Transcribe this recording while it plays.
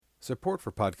Support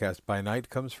for Podcast by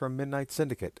Night comes from Midnight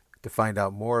Syndicate. To find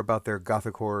out more about their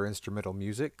gothic horror instrumental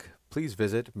music, please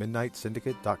visit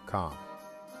midnightsyndicate.com.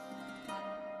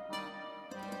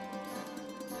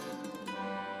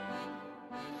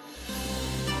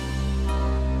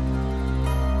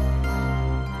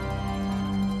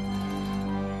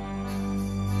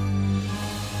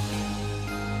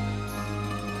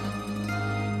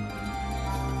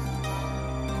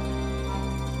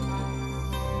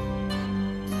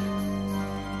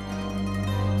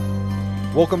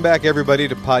 Welcome back, everybody,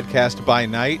 to Podcast by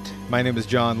Night. My name is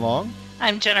John Long.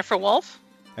 I'm Jennifer Wolf.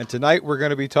 And tonight we're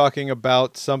going to be talking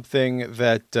about something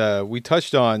that we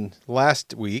touched on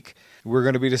last week. We're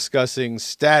going to be discussing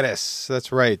status.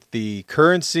 That's right, the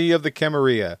currency of the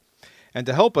Camarilla. And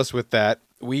to help us with that,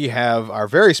 we have our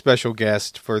very special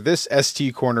guest for this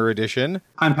ST Corner edition.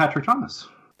 I'm Patrick Thomas.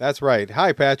 That's right.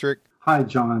 Hi, Patrick. Hi,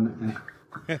 John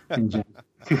and Jen.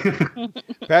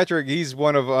 Patrick, he's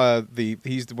one of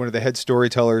the head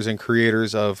storytellers and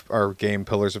creators of our game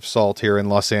Pillars of Salt here in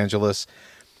Los Angeles.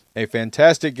 A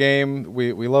fantastic game.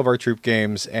 We love our troop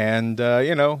games, and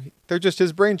they're just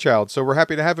his brainchild. So we're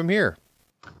happy to have him here.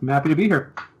 I'm happy to be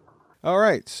here. All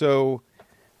right, so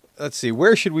let's see.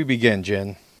 Where should we begin,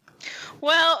 Jen?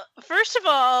 Well, first of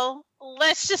all,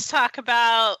 let's just talk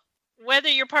about whether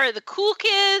you're part of the cool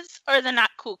kids or the not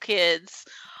cool kids.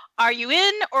 Are you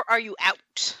in or are you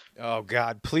out? Oh,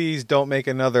 God, please don't make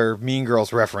another Mean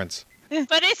Girls reference.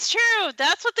 But it's true.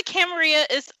 That's what the Camarilla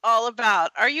is all about.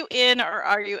 Are you in or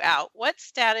are you out? What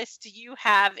status do you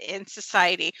have in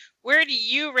society? Where do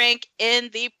you rank in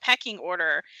the pecking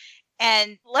order?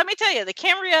 And let me tell you, the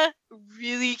Camarilla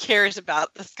really cares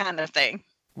about this kind of thing.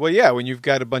 Well, yeah, when you've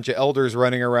got a bunch of elders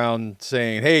running around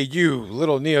saying, hey, you,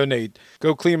 little neonate,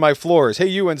 go clean my floors. Hey,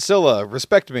 you and Scylla,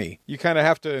 respect me. You kind of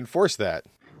have to enforce that.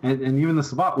 And even the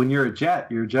spot, when you're a jet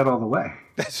all the way.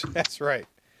 That's right.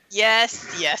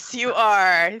 Yes, you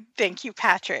are. Thank you,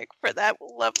 Patrick, for that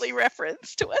lovely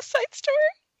reference to West Side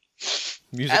Story.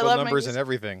 Musical numbers and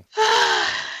everything.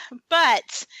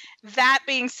 But that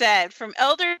being said, from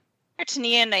elder to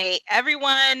neonate,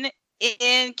 everyone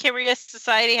in Camarilla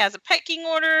society has a pecking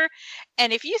order,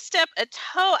 and if you step a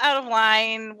toe out of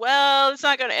line, well, it's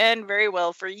not going to end very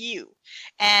well for you.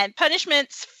 And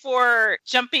punishments for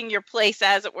jumping your place,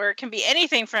 as it were, can be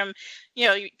anything from,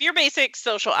 your basic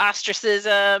social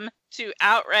ostracism to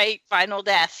outright final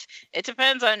death. It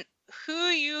depends on who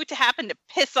you happen to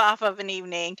piss off of an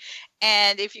evening.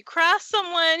 And if you cross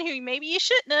someone who maybe you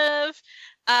shouldn't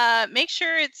have, make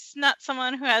sure it's not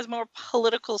someone who has more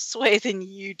political sway than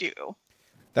you do.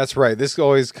 That's right. This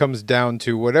always comes down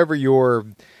to whatever your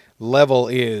level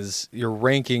is, your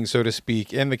ranking, so to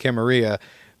speak, in the Camarilla.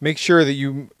 Make sure that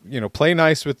you play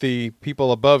nice with the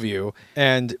people above you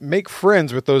and make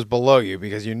friends with those below you,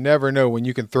 because you never know when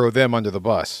you can throw them under the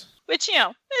bus. Which,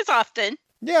 is often.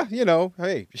 Yeah,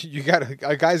 hey,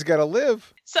 a guy's got to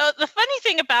live. So the funny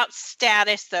thing about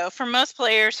status, though, for most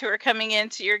players who are coming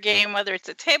into your game, whether it's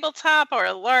a tabletop or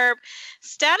a LARP,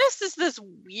 status is this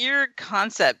weird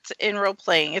concept in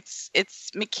role-playing.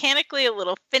 It's mechanically a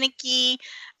little finicky.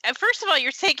 First of all,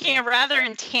 you're taking a rather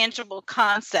intangible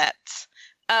concept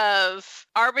of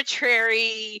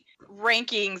arbitrary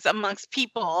rankings amongst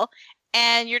people,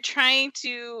 and you're trying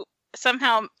to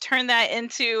somehow turn that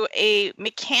into a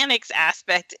mechanics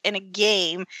aspect in a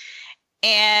game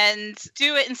and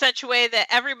do it in such a way that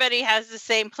everybody has the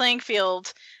same playing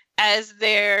field as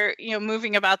they're,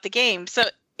 moving about the game. So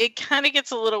it kind of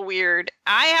gets a little weird.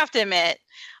 I have to admit,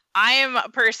 I am a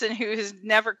person who has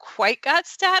never quite got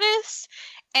status.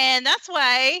 And that's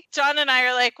why John and I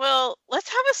are like, well, let's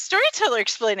have a storyteller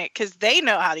explain it, because they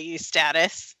know how to use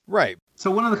status. Right.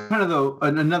 So one of the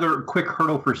another quick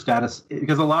hurdle for status,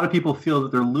 because a lot of people feel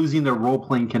that they're losing their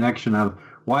role-playing connection of,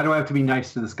 why do I have to be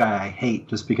nice to this guy I hate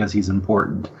just because he's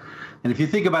important? And if you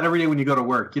think about every day when you go to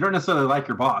work, you don't necessarily like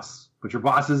your boss, but your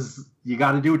boss you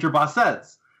got to do what your boss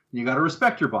says. You got to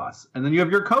respect your boss. And then you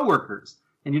have your coworkers,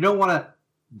 and you don't want to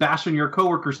bash on your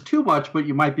coworkers too much, but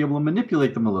you might be able to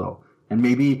manipulate them a little. And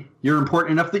maybe you're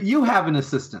important enough that you have an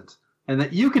assistant and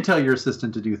that you could tell your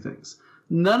assistant to do things.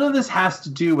 None of this has to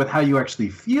do with how you actually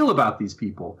feel about these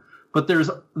people, but there's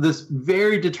this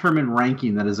very determined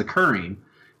ranking that is occurring,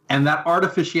 and that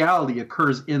artificiality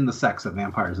occurs in the sex of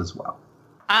vampires as well.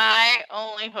 I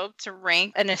only hope to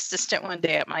rank an assistant one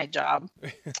day at my job.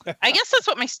 I guess that's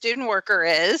what my student worker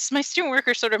is. My student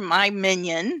worker is sort of my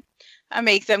minion. I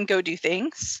make them go do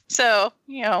things. So,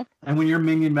 And when your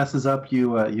minion messes up,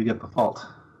 you get the fault.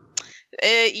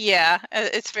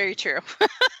 It's very true.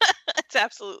 It's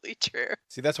absolutely true.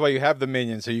 See, that's why you have the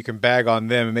minions, so you can bag on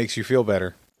them. It makes you feel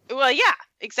better. Well, yeah,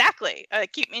 Exactly.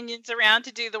 Keep minions around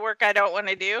to do the work I don't want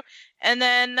to do, and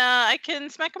then I can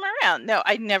smack them around. No,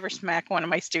 I never smack one of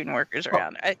my student workers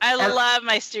around. I love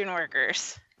my student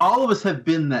workers. All of us have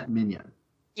been that minion.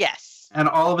 Yes. And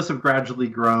all of us have gradually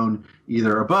grown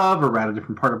either above or at a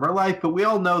different part of our life, but we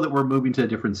all know that we're moving to a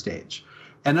different stage.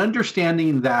 And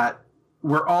understanding that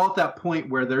we're all at that point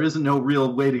where there isn't no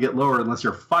real way to get lower unless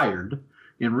you're fired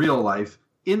in real life.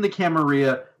 In the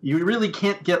Camarilla, you really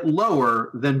can't get lower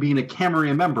than being a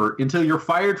Camarilla member until you're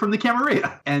fired from the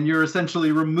Camarilla. And you're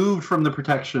essentially removed from the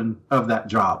protection of that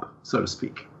job, so to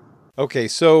speak. Okay,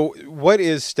 so what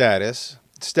is status?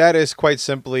 Status, quite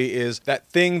simply, is that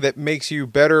thing that makes you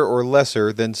better or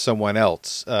lesser than someone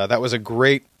else. That was a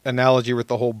great analogy with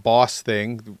the whole boss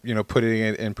thing, putting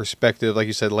it in perspective, like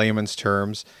you said, layman's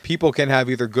terms. People can have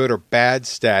either good or bad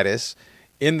status.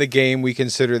 In the game, we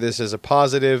consider this as a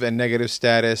positive and negative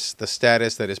status. The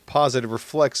status that is positive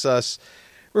reflects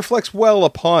well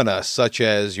upon us, such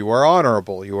as you are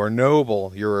honorable, you are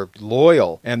noble, you're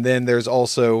loyal. And then there's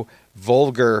also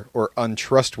vulgar or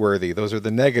untrustworthy. Those are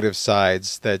the negative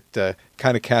sides that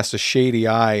kind of cast a shady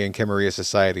eye in Camarilla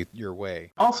society your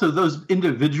way. Also, those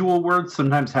individual words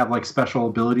sometimes have like special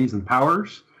abilities and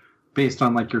powers based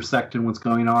on like your sect and what's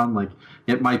going on. Like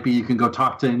it might be you can go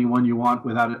talk to anyone you want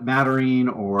without it mattering,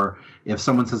 or if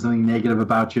someone says something negative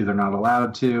about you, they're not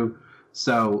allowed to.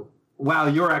 So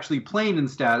while you're actually playing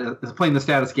the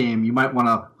status game, you might want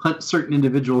to hunt certain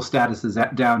individual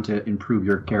statuses down to improve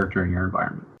your character and your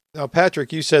environment. Now,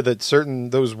 Patrick, you said that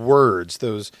those words,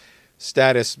 those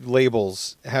status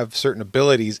labels, have certain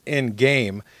abilities in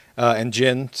game. And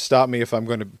Jen, stop me if I'm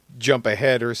going to jump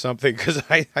ahead or something, because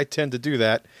I tend to do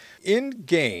that. In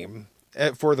game,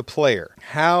 for the player,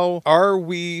 how are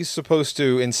we supposed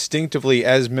to instinctively,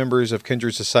 as members of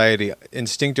Kindred Society,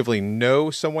 instinctively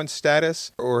know someone's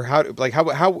status? Or how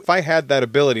if I had that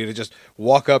ability to just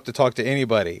walk up to talk to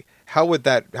anybody, how would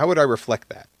I reflect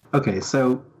that? Okay,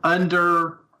 so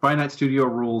under Finite Studio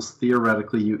rules,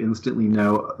 theoretically, you instantly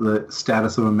know the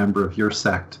status of a member of your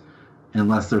sect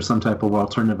unless there's some type of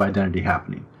alternative identity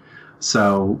happening.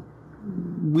 So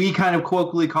we kind of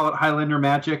colloquially call it Highlander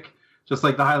magic. Just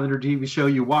like the Highlander TV show,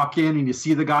 you walk in and you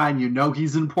see the guy and you know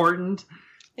he's important.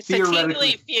 It's a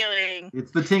tingly feeling.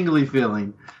 It's the tingly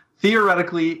feeling.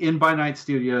 Theoretically, in By Night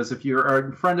Studios, if you are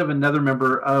in front of another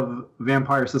member of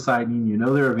Vampire Society and you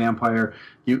know they're a vampire,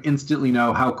 you instantly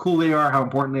know how cool they are, how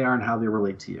important they are, and how they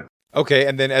relate to you. Okay,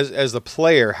 and then as the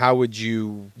player, how would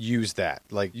you use that?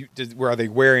 Like, are they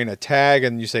wearing a tag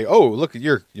and you say, "Oh, look,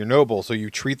 you're noble," so you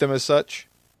treat them as such?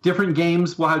 Different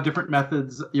games will have different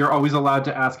methods. You're always allowed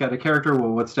to ask out a character, well,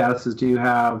 what statuses do you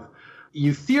have?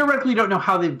 You theoretically don't know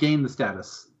how they've gained the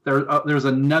status. There's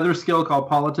another skill called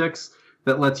politics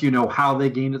that lets you know how they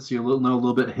gained it, so you know a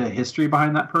little bit of history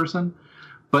behind that person.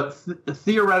 But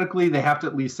theoretically, they have to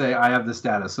at least say, I have the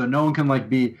status. So no one can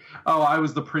be, oh, I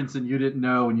was the prince and you didn't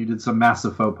know and you did some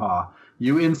massive faux pas.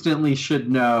 You instantly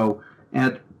should know.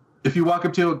 And if you walk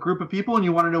up to a group of people and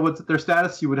you want to know what's their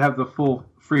status, you would have the full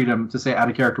freedom to say out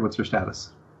of character, what's your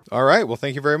status? All right. Well,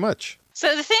 thank you very much.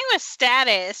 So the thing with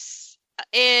status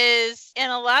is, in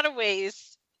a lot of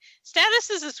ways, status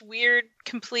is this weird,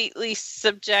 completely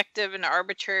subjective and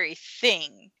arbitrary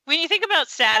thing. When you think about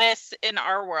status in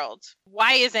our world,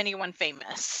 why is anyone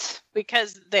famous?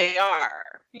 Because they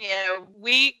are.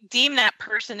 We deem that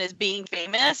person as being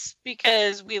famous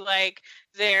because we like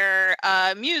their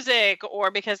music,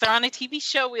 or because they're on a TV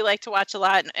show we like to watch a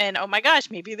lot, and oh my gosh,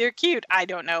 maybe they're cute. I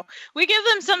don't know. We give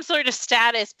them some sort of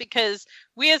status because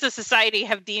we as a society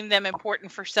have deemed them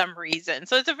important for some reason.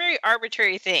 So it's a very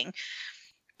arbitrary thing.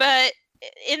 But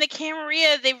in the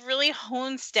Camarilla, they've really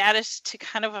honed status to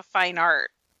kind of a fine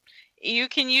art. You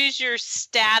can use your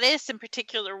status in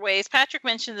particular ways. Patrick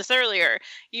mentioned this earlier.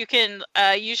 You can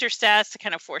use your status to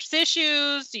kind of force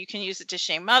issues. You can use it to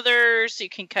shame others. You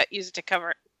can use it to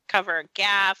cover a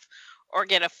gaffe or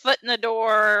get a foot in the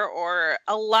door, or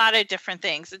a lot of different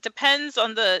things. It depends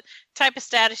on the type of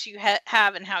status you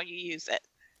have and how you use it.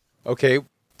 Okay,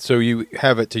 so you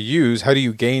have it to use. How do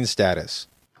you gain status?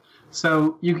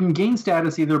 So you can gain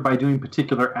status either by doing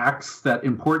particular acts that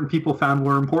important people found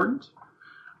were important.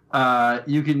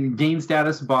 You can gain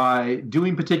status by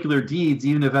doing particular deeds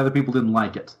even if other people didn't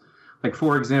like it. Like,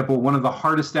 for example, one of the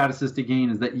hardest statuses to gain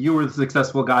is that you were the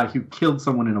successful guy who killed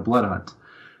someone in a blood hunt.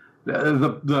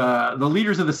 The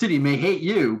leaders of the city may hate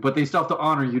you, but they still have to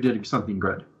honor you did something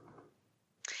good.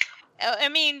 I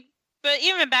mean, but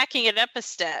even backing it up a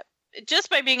step, just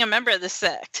by being a member of the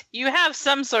sect, you have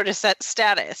some sort of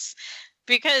status.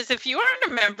 Because if you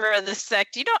aren't a member of the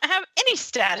sect, you don't have any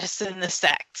status in the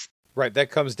sect. Right, that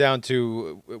comes down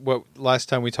to what last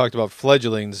time we talked about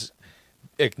fledglings.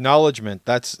 acknowledgement,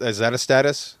 is that a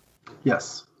status?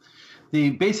 Yes.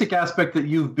 The basic aspect that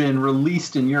you've been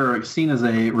released and you're seen as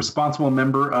a responsible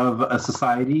member of a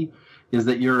society is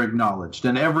that you're acknowledged.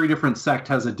 And every different sect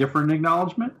has a different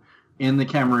acknowledgement. In the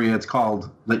Camarilla, it's called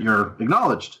that you're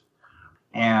acknowledged.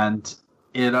 And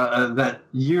that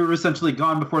you're essentially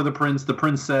gone before the prince. The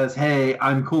prince says, hey,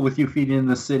 I'm cool with you feeding in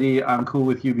the city. I'm cool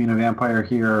with you being a vampire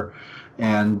here.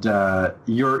 And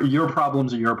your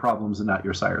problems are your problems and not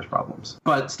your sire's problems.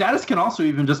 But status can also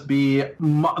even just be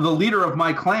the leader of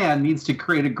my clan needs to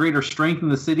create a greater strength in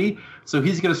the city. So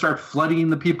he's going to start flooding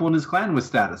the people in his clan with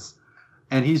status.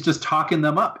 And he's just talking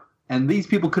them up. And these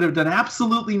people could have done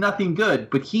absolutely nothing good,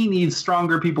 but he needs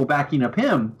stronger people backing up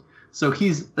him. So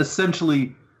he's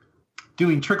essentially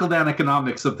doing trickle-down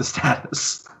economics of the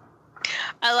status.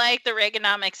 I like the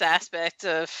Reaganomics aspect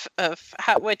of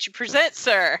what you present,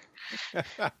 sir.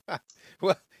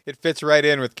 Well, it fits right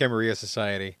in with Camarilla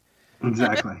society.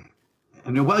 Exactly.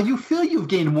 And while you feel you've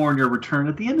gained more in your return,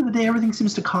 at the end of the day, everything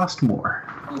seems to cost more.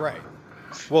 Right.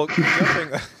 Well,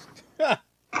 jumping...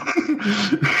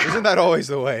 Isn't that always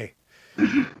the way?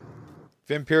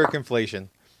 Vampiric inflation.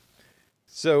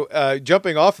 So,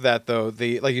 jumping off that, though,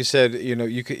 like you said,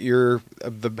 you're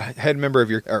the head member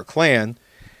of our clan.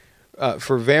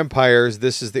 For vampires,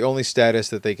 this is the only status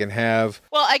that they can have.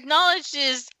 Well, acknowledged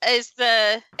is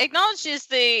the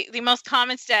most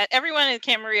common stat. Everyone in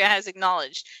Camarilla has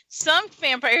acknowledged. Some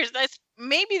vampires, that's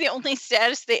maybe the only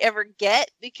status they ever get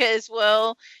because,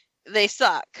 well, they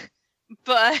suck.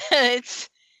 But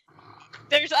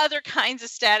there's other kinds of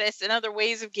status and other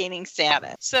ways of gaining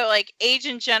status. So, like, age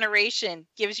and generation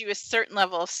gives you a certain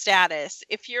level of status.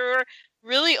 If you're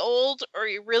really old or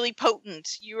you're really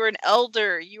potent, you are an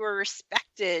elder, you are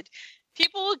respected.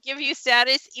 People will give you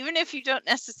status even if you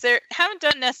haven't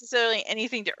done necessarily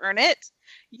anything to earn it.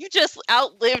 You just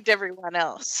outlived everyone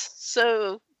else.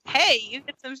 So, hey, you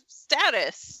get some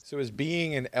status. So is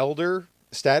being an elder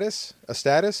a status?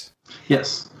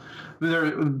 Yes.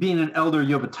 Being an elder,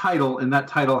 you have a title, and that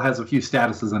title has a few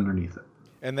statuses underneath it.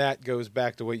 And that goes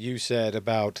back to what you said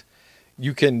about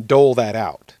you can dole that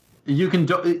out.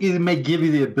 It may give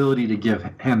you the ability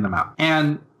to hand them out.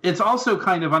 And it's also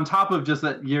kind of on top of just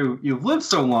that you've lived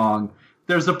so long,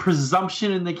 there's a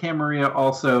presumption in the Camarilla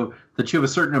also that you have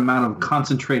a certain amount of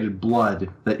concentrated blood,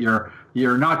 that you're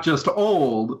not just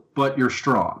old, but you're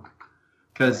strong.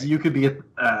 Because you could be a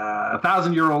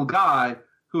 1,000-year-old guy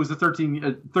who was the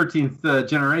 13th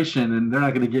generation, and they're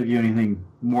not going to give you anything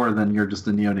more than you're just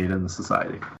a neonate in the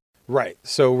society. Right.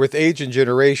 So with age and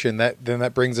generation,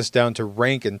 that brings us down to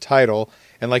rank and title.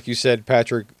 And like you said,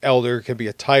 Patrick, elder can be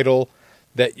a title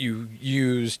that you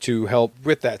use to help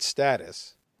with that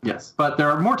status. Yes, but there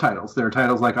are more titles. There are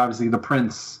titles like, obviously, the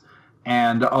prince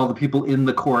and all the people in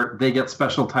the court. They get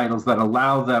special titles that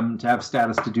allow them to have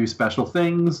status to do special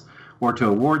things or to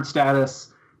award status,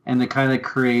 and to kind of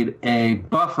create a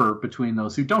buffer between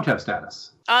those who don't have status.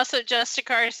 Also,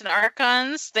 Justicars and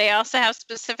Archons, they also have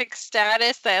specific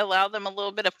status that allow them a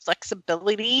little bit of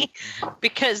flexibility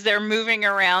because they're moving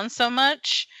around so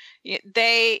much.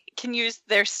 They can use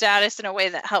their status in a way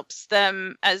that helps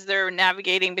them as they're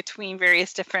navigating between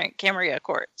various different Camarilla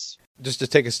courts. Just to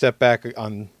take a step back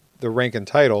on the rank and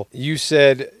title, you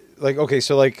said,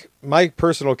 my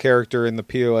personal character in the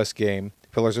POS game,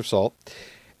 Pillars of Salt,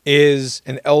 is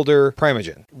an Elder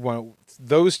Primogen.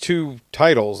 Those two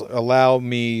titles allow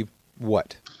me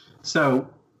what? So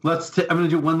I'm going to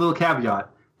do one little caveat.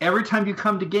 Every time you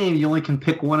come to game, you only can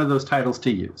pick one of those titles to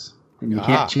use, and you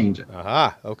can't change it.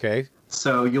 Okay.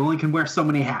 So you only can wear so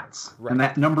many hats, right. And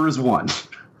that number is 1.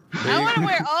 I want to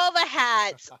wear all the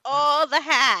hats.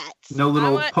 No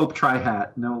little Pope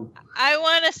hat. No. I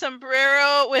want a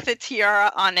sombrero with a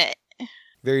tiara on it.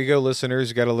 There you go, listeners.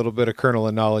 You got a little bit of kernel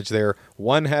of knowledge there.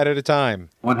 One hat at a time.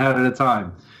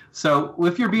 So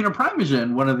if you're being a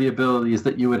Primogen, one of the abilities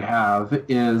that you would have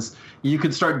is you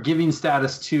could start giving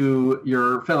status to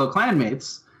your fellow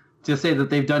clanmates to say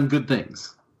that they've done good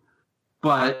things.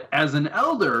 But as an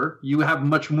elder, you have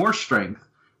much more strength,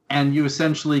 and you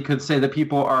essentially could say that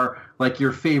people are like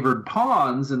your favored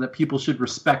pawns and that people should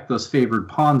respect those favored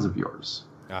pawns of yours.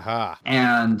 Aha.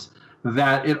 And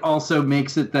that it also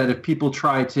makes it that if people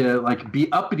try to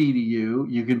be uppity to you,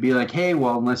 you can be like, hey,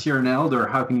 well, unless you're an elder,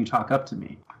 how can you talk up to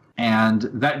me? And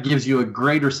that gives you a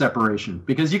greater separation,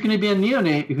 because you can be a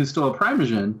neonate who's still a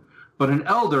Primogen, but an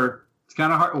elder, it's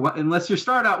kind of hard. Unless you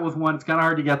start out with one, it's kind of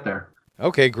hard to get there.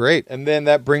 Okay, great. And then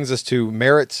that brings us to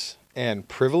merits and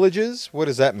privileges. What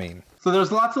does that mean? So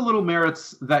there's lots of little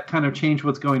merits that kind of change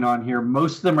what's going on here.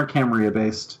 Most of them are Camarilla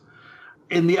based.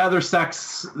 In the other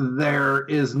sects, there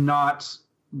is not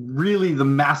really the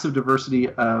massive diversity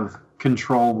of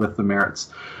control with the merits.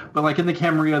 But like in the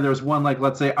Camarilla, there's one like,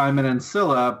 let's say I'm an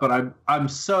Ancilla, but I'm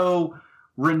so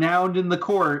renowned in the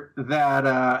court that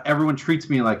everyone treats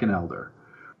me like an elder.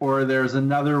 Or there's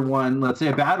another one, let's say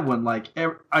a bad one, like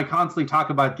I constantly talk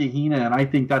about Gehenna and I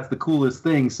think that's the coolest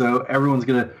thing, so everyone's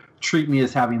going to treat me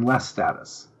as having less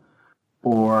status.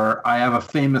 Or I have a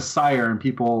famous sire and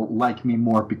people like me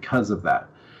more because of that.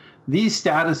 These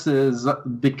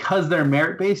statuses, because they're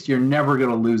merit-based, you're never going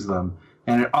to lose them.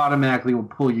 And it automatically will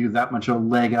pull you that much of a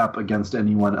leg up against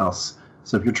anyone else.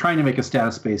 So if you're trying to make a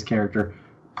status-based character,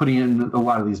 putting in a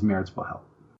lot of these merits will help.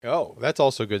 Oh, that's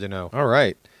also good to know. All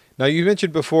right. Now, you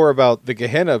mentioned before about the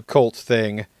Gehenna cult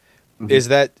thing. Mm-hmm. Is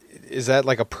that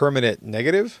like a permanent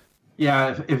negative?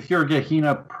 Yeah, if you're a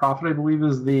Gehenna prophet, I believe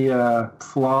is the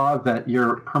flaw, that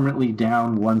you're permanently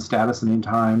down one status any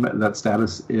time that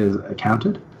status is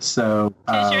accounted. So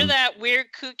because you're that weird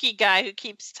kooky guy who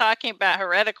keeps talking about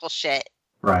heretical shit.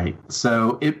 Right.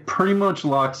 So it pretty much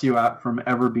locks you out from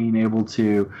ever being able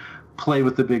to play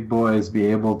with the big boys, be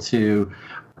able to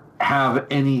have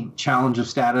any challenge of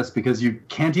status, because you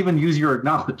can't even use your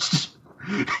acknowledged.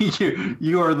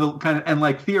 you are the kind of, and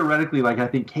like theoretically, like I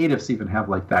think caitiffs even have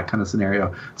like that kind of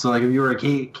scenario. So like if you were a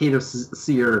caitiff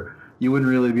seer, you wouldn't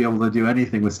really be able to do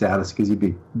anything with status because you'd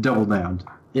be double downed.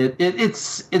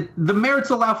 The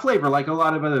merits allow flavor like a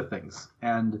lot of other things,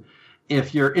 and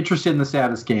if you're interested in the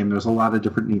status game, there's a lot of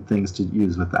different neat things to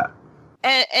use with that.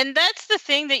 And that's the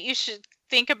thing that you should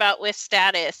think about with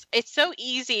status. It's so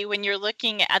easy when you're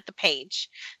looking at the page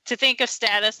to think of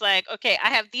status like, okay, I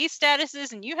have these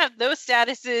statuses and you have those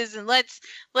statuses, and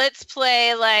let's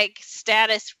play like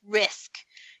status Risk.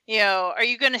 You know, are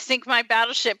you going to sink my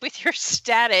battleship with your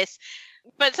status?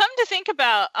 But something to think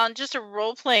about on just a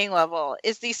role-playing level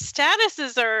is these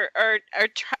statuses are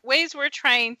ways we're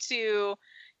trying to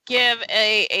give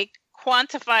a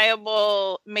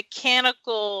quantifiable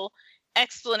mechanical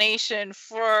explanation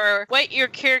for what your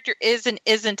character is and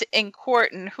isn't in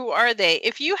court and who are they.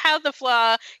 If you have the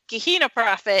flaw Gehenna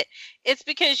prophet, it's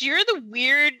because you're the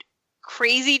weird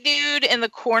crazy dude in the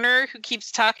corner who keeps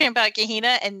talking about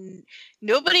Gehenna and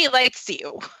nobody likes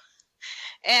you.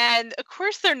 And of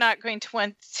course they're not going to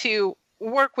want to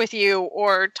work with you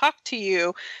or talk to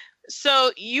you.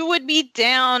 So you would be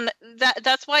down.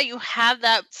 That's why you have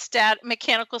that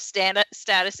mechanical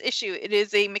status issue. It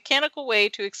is a mechanical way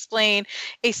to explain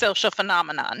a social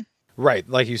phenomenon. Right,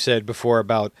 like you said before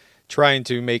about trying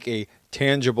to make a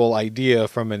tangible idea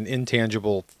from an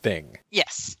intangible thing.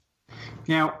 Yes.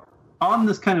 Now, on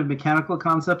this kind of mechanical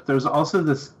concept, there's also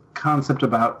this concept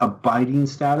about abiding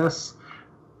status,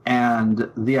 and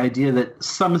the idea that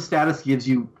some status gives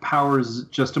you powers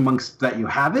just amongst that you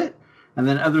have it. And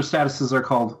then other statuses are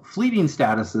called fleeting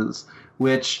statuses,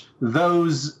 which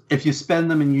those, if you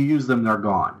spend them and you use them, they're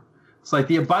gone. It's like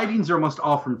the abidings are almost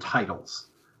all from titles.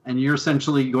 And you're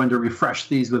essentially going to refresh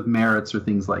these with merits or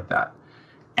things like that.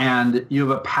 And you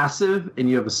have a passive and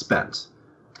you have a spent.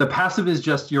 The passive is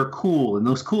just you're cool, and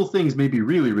those cool things may be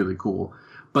really, really cool.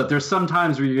 But there's some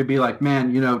times where you're going to be like,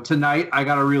 man, tonight I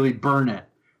got to really burn it.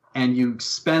 And you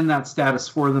spend that status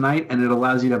for the night, and it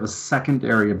allows you to have a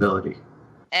secondary ability.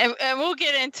 And we'll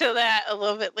get into that a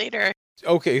little bit later.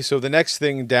 Okay, so the next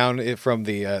thing down from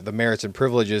the merits and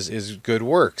privileges is good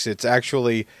works. It's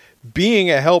actually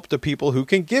being a help to people who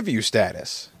can give you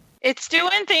status. It's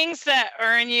doing things that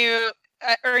earn you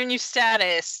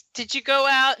status. Did you go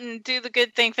out and do the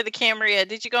good thing for the Camarilla?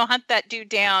 Did you go hunt that dude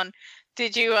down?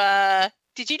 Did you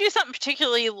do something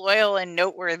particularly loyal and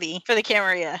noteworthy for the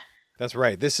Camarilla? That's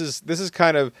right. This is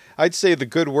kind of, I'd say, the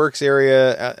good works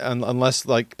area, unless,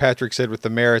 like Patrick said, with the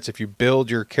merits, if you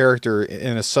build your character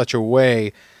in such a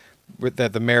way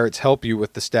that the merits help you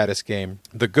with the status game.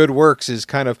 The good works is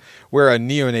kind of where a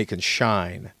neonate can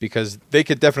shine, because they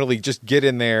could definitely just get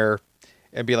in there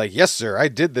and be like, yes, sir, I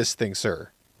did this thing, sir.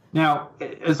 Now,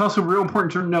 it's also real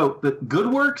important to note that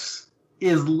good works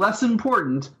is less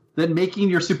important than making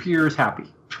your superiors happy.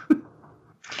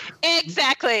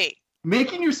 Exactly.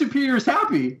 Making your superiors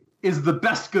happy is the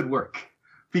best good work,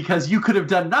 because you could have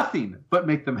done nothing but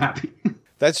make them happy.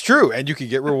 That's true, and you could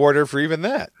get rewarded for even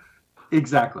that.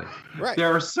 Exactly. Right.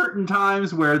 There are certain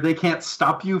times where they can't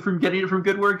stop you from getting it from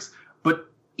good works, but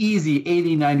easy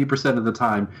 80-90% of the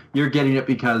time you're getting it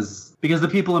because the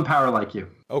people in power like you.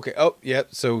 Okay. Oh, yeah.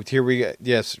 So here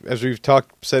yes, as we've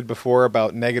said before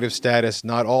about negative status,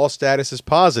 not all status is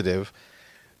positive.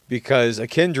 Because a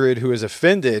kindred who is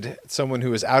offended, someone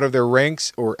who is out of their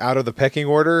ranks or out of the pecking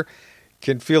order,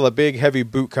 can feel a big, heavy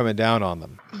boot coming down on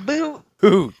them.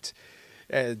 Boot.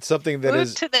 And something that boot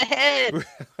is... to the head.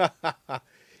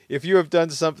 If you have done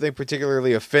something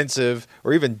particularly offensive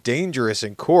or even dangerous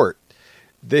in court,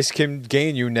 this can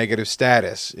gain you negative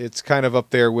status. It's kind of up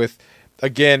there with,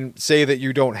 again, say that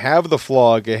you don't have the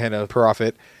flaw Gehenna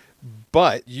Prophet,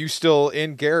 but you still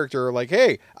in character are like,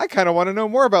 hey, I kind of want to know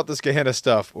more about this Gehenna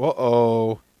stuff.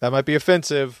 Uh-oh, that might be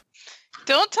offensive.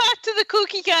 Don't talk to the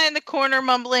kooky guy in the corner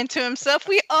mumbling to himself.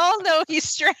 We all know he's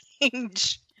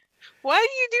strange. Why do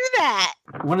you do that?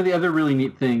 One of the other really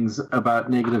neat things about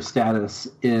negative status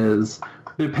is,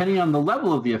 depending on the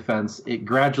level of the offense, it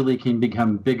gradually can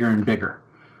become bigger and bigger.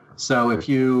 So if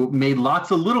you made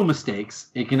lots of little mistakes,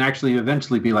 it can actually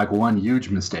eventually be like one huge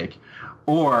mistake.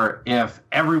 Or if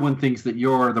everyone thinks that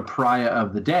you're the pariah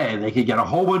of the day, they could get a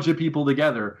whole bunch of people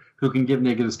together who can give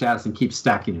negative status and keep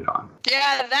stacking it on.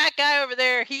 Yeah, that guy over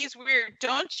there, he's weird.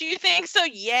 Don't you think so?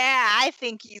 Yeah, I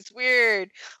think he's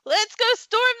weird. Let's go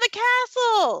storm the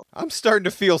castle. I'm starting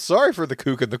to feel sorry for the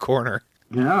kook in the corner.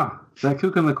 Yeah, that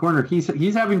kook in the corner,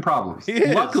 he's having problems. He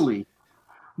is. Luckily,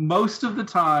 most of the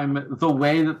time, the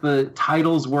way that the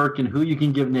titles work and who you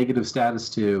can give negative status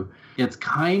to, it's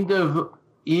kind of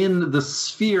in the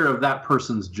sphere of that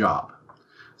person's job.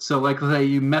 So like, say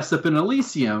you mess up in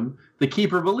Elysium, the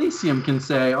Keeper of Elysium can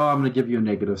say, oh, I'm going to give you a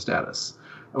negative status.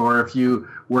 Or if you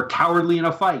were cowardly in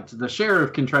a fight, the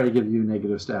sheriff can try to give you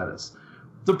negative status.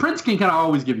 The prince can kind of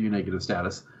always give you negative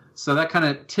status. So that kind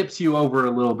of tips you over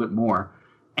a little bit more.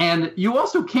 And you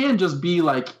also can just be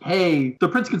like, hey, the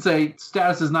prince can say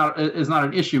status is not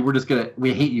an issue.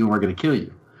 We hate you and we're going to kill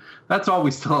you. That's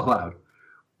always still allowed.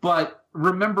 But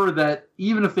remember that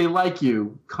even if they like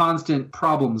you, constant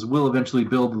problems will eventually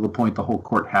build to the point the whole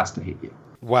court has to hate you.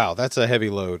 Wow, that's a heavy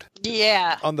load.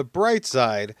 Yeah. On the bright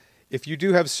side, if you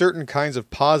do have certain kinds of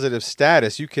positive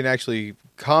status, you can actually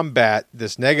combat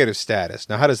this negative status.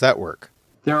 Now, how does that work?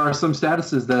 There are some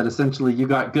statuses that essentially you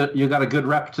got a good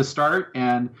rep to start,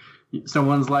 and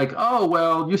someone's like, oh,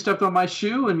 well, you stepped on my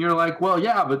shoe, and you're like, well,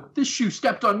 yeah, but this shoe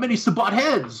stepped on many Sabbat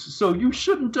heads, so you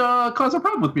shouldn't cause a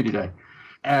problem with me today.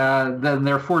 And then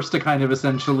they're forced to kind of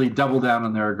essentially double down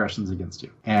on their aggressions against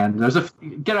you. And there's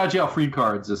get out of jail free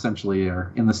cards essentially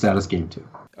are in the status game too.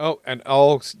 Oh, and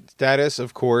all status,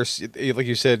 of course, like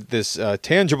you said, this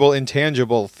tangible,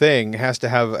 intangible thing has to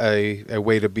have a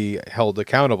way to be held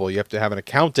accountable. You have to have an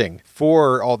accounting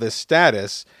for all this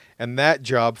status, and that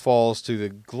job falls to the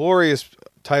glorious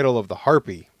title of the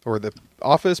Harpy, or the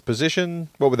office, position,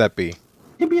 what would that be?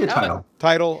 It'd be a title.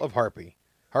 Title of Harpy.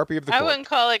 Harpy of the Court. I wouldn't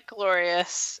call it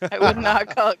glorious. I would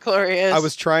not call it glorious. I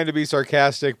was trying to be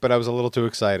sarcastic, but I was a little too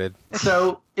excited.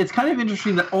 So it's kind of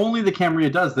interesting that only the Camarilla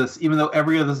does this, even though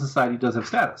every other society does have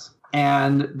status.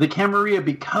 And the Camarilla,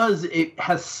 because it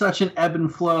has such an ebb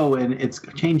and flow and it's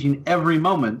changing every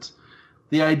moment,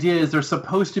 the idea is there's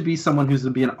supposed to be someone who's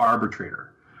going to be an arbitrator.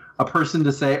 A person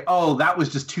to say, oh, that was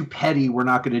just too petty, we're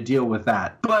not going to deal with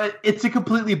that. But it's a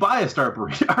completely biased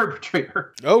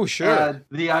arbitrator. Oh, sure. And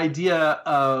the idea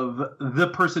of the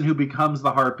person who becomes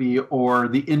the Harpy or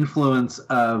the influence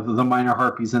of the minor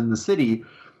Harpies in the city,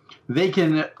 they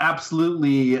can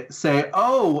absolutely say,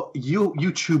 oh,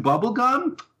 you chew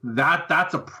bubblegum?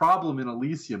 That's a problem in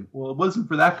Elysium. Well, it wasn't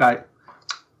for that guy.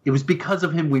 It was because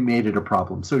of him we made it a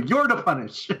problem. So you're to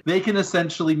punish. They can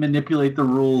essentially manipulate the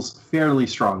rules fairly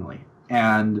strongly.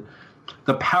 And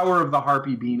the power of the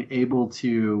Harpy being able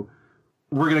to,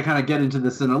 we're going to kind of get into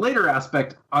this in a later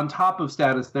aspect, on top of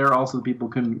status, there also people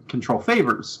can control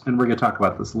favors. And we're going to talk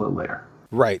about this a little later.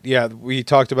 Right. Yeah, we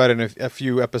talked about in a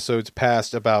few episodes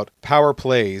past about power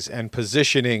plays and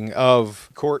positioning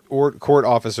of court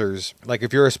officers. Like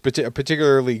if you're a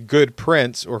particularly good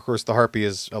prince, or of course the Harpy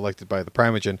is elected by the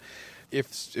Primogen,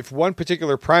 if one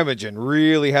particular Primogen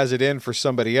really has it in for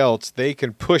somebody else, they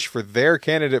can push for their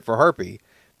candidate for Harpy,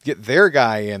 get their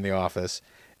guy in the office,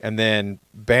 and then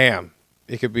bam,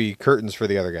 it could be curtains for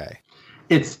the other guy.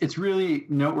 It's really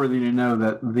noteworthy to know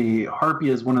that the Harpy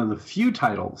is one of the few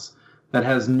titles that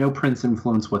has no prince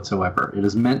influence whatsoever. It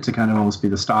is meant to kind of almost be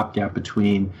the stopgap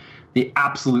between the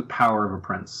absolute power of a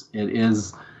prince. It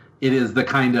is the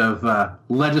kind of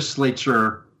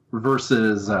legislature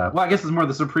versus, I guess it's more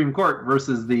the Supreme Court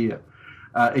versus the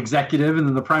executive, and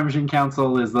then the Primogen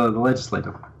Council is the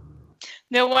legislative.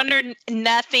 No wonder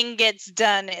nothing gets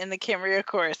done in the Camarilla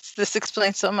courts. This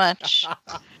explains so much.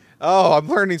 Oh, I'm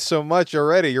learning so much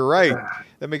already. You're right.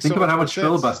 That makes Think so about how much much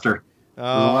filibuster. There's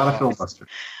a lot of filibuster.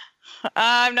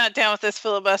 I'm not down with this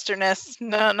filibusterness.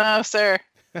 No, sir.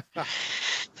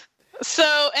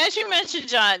 So, as you mentioned,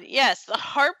 John, yes, the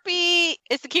Harpy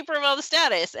is the keeper of all the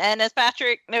status. And as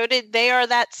Patrick noted, they are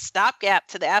that stopgap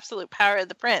to the absolute power of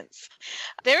the prince.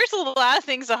 There's a lot of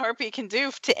things a Harpy can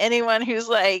do to anyone who's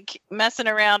like messing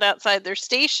around outside their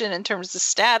station in terms of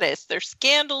status. There's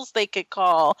scandals they could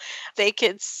call. They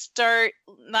could start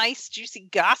nice, juicy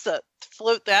gossip to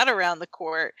float that around the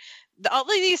court. All of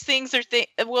these things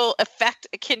will affect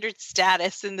a kindred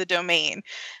status in the domain.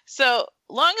 So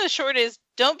long and short is,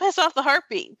 don't piss off the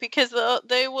Harpy, because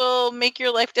they will make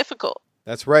your life difficult.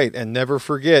 That's right. And never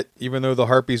forget, even though the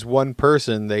Harpy's one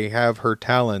person, they have her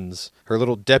talons, her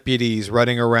little deputies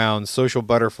running around, social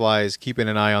butterflies, keeping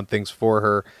an eye on things for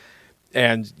her.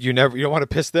 And you don't want to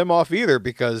piss them off either,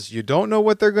 because you don't know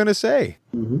what they're going to say.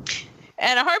 Mm-hmm.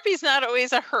 And a Harpy's not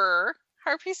always a her.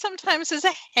 Harpy sometimes is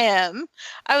a him.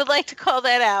 I would like to call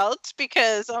that out,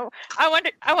 because I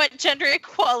want gender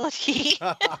equality.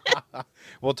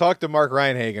 We'll talk to Mark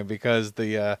Reinhagen, because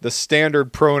the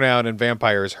standard pronoun in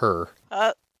vampire is her.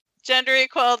 Gender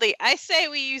equality. I say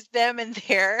we use them and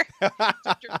their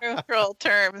neutral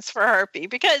terms for Harpy,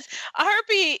 because a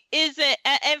Harpy isn't,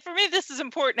 and for me this is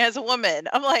important as a woman.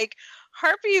 I'm like,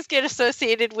 Harpies get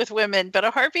associated with women, but a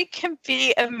Harpy can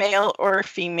be a male or a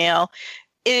female.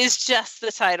 It is just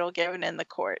the title given in the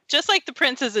court. Just like the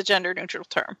prince is a gender-neutral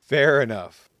term. Fair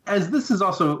enough. As this is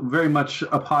also very much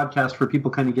a podcast for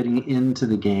people kind of getting into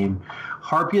the game,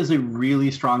 Harpy is a really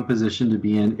strong position to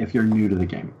be in if you're new to the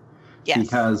game. Yes.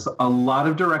 Because a lot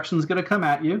of direction's going to come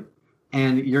at you,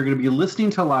 and you're going to be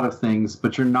listening to a lot of things,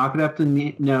 but you're not going to have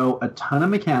to know a ton of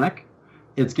mechanic.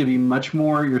 It's going to be much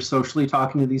more you're socially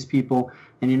talking to these people,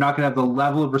 and you're not going to have the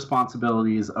level of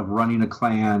responsibilities of running a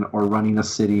clan or running a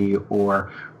city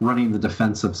or running the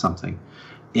defense of something.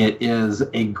 It is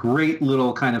a great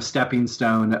little kind of stepping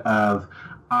stone of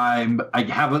I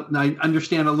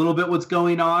understand a little bit what's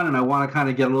going on, and I want to kind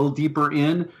of get a little deeper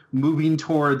in. Moving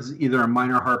towards either a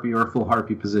minor Harpy or a full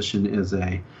Harpy position is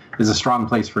a strong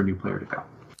place for a new player to go.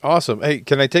 Awesome. Hey,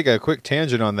 can I take a quick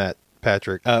tangent on that,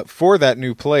 Patrick? For that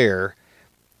new player,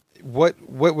 what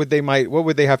would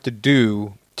they have to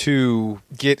do to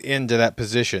get into that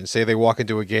position? Say they walk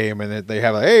into a game and they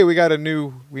have hey, we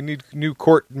need new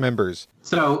court members.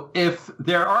 So if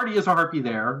there already is a Harpy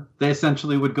there, they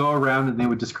essentially would go around and they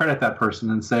would discredit that person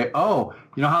and say, oh,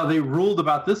 you know how they ruled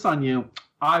about this on you?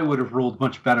 I would have ruled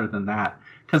much better than that,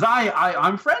 because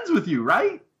I'm friends with you,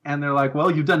 right? And they're like, well,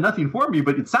 you've done nothing for me,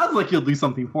 but it sounds like you'll do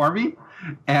something for me.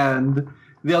 And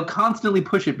they'll constantly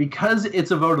push it because it's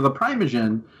a vote of the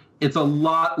Primogen. It's a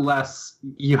lot less,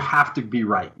 you have to be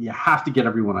right. You have to get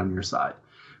everyone on your side.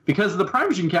 Because of the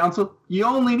Primogen Council, you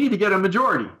only need to get a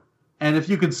majority. And if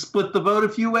you could split the vote a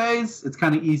few ways, it's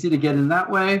kind of easy to get in that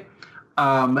way.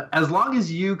 As long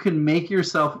as you can make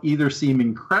yourself either seem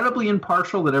incredibly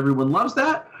impartial that everyone loves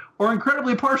that, or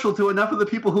incredibly partial to enough of the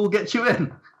people who will get you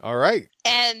in. All right.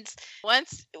 And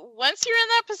once you're in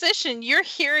that position, you're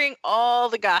hearing all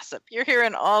the gossip. You're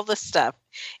hearing all the stuff.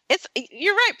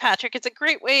 You're right, Patrick. It's a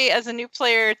great way as a new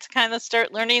player to kind of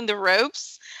start learning the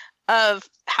ropes of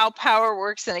how power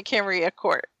works in a Camarilla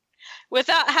court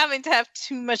without having to have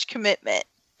too much commitment.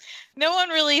 No one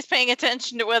really is paying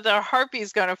attention to whether a Harpy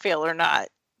is going to fail or not.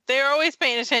 They're always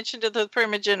paying attention to the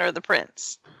Primogen or the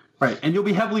prince. Right, and you'll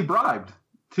be heavily bribed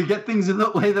to get things in the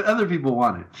way that other people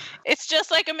want it. It's just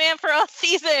like a Man for All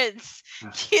Seasons.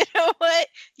 You know what?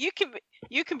 You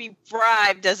can be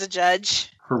bribed as a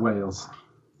judge. For whales.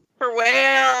 For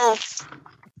whales.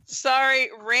 Sorry,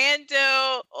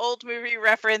 rando old movie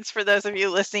reference for those of you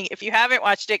listening. If you haven't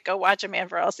watched it, go watch A Man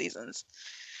for All Seasons.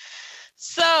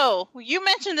 So, you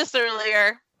mentioned this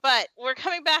earlier, but we're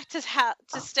coming back to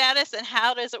status and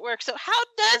how does it work. So how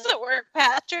does it work,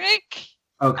 Patrick?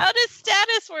 Okay. How does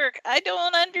status work? I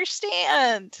don't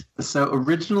understand. So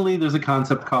originally there's a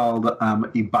concept called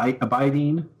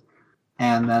abiding.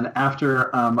 And then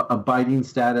after abiding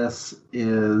status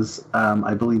is,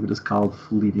 I believe it is called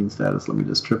fleeting status. Let me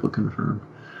just triple confirm.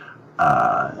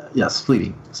 Yes,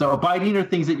 fleeting. So abiding are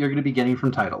things that you're going to be getting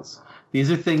from titles. These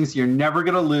are things you're never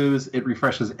going to lose. It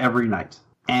refreshes every night.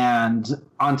 And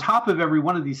on top of every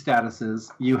one of these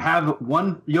statuses, you have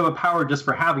a power just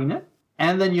for having it.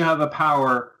 And then you have a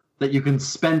power that you can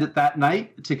spend it that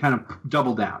night to kind of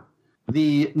double down.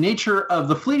 The nature of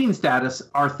the fleeting status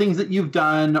are things that you've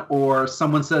done, or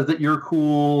someone says that you're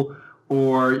cool,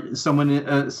 or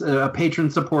a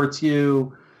patron supports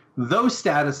you. Those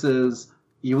statuses,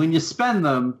 when you spend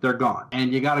them, they're gone.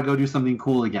 And you got to go do something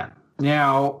cool again.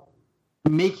 Now,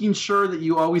 making sure that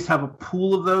you always have a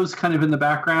pool of those kind of in the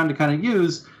background to kind of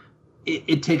use,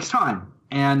 it takes time.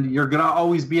 And you're going to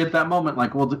always be at that moment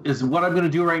like, well, is what I'm going to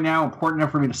do right now important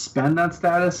enough for me to spend that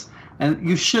status? And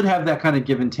you should have that kind of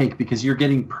give and take because you're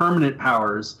getting permanent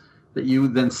powers that you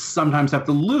then sometimes have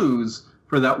to lose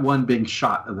for that one big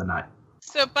shot of the night.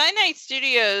 So By Night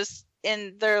Studios,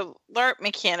 in their LARP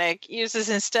mechanic, uses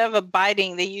instead of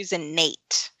abiding, they use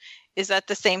innate. Is that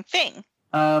the same thing?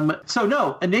 So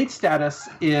no, innate status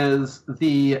is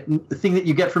the thing that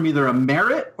you get from either a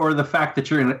merit or the fact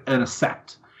that you're in a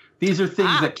sect. These are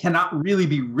things that cannot really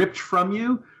be ripped from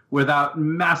you without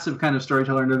massive kind of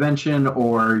storyteller intervention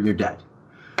or you're dead.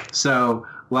 So,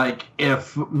 like,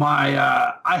 if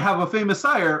I have a famous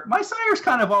sire, my sire's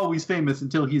kind of always famous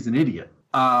until he's an idiot.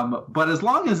 But as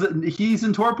long as he's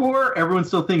in torpor, everyone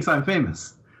still thinks I'm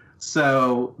famous.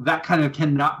 So that kind of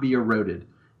cannot be eroded.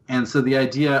 And so the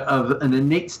idea of an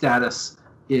innate status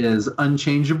is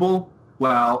unchangeable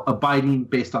while abiding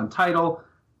based on title.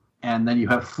 And then you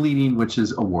have fleeting, which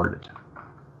is awarded.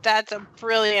 That's a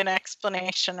brilliant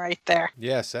explanation right there.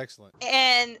 Yes, excellent.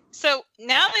 And so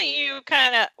now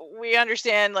that we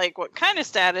understand like what kind of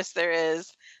status there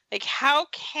is, like how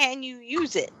can you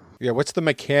use it? Yeah, what's the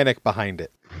mechanic behind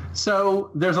it? So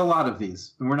there's a lot of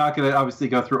these. And we're not going to obviously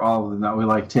go through all of them. That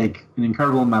would take an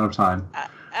incredible amount of time.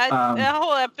 A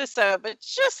whole episode, but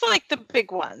just like the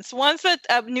big ones that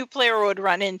a new player would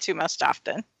run into most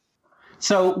often.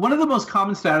 So one of the most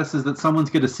common statuses that someone's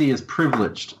going to see is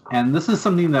privileged. And this is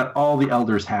something that all the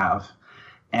elders have.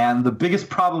 And the biggest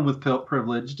problem with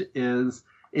privileged is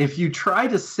if you try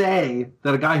to say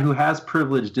that a guy who has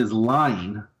privileged is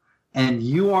lying and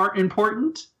you aren't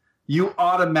important, you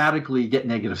automatically get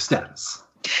negative status.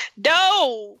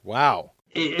 No! Wow.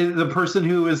 The person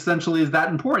who essentially is that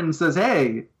important says,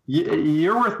 hey,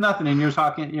 you're worth nothing and you're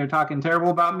talking terrible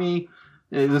about me.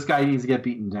 This guy needs to get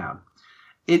beaten down.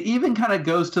 It even kind of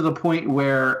goes to the point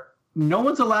where no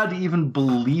one's allowed to even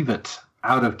believe it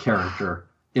out of character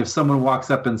if someone walks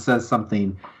up and says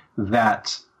something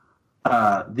that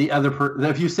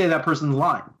if you say that person's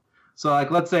lying. So,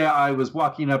 like, let's say I was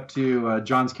walking up to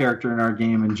John's character in our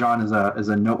game, and John is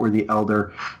a noteworthy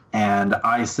elder, and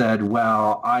I said,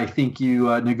 well, I think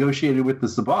you negotiated with the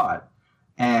Sabbat.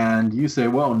 And you say,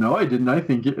 well, no, I didn't. I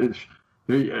think it...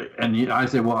 And I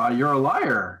say, well, you're a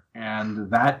liar.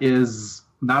 And that is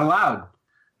not allowed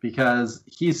because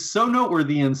he's so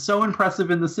noteworthy and so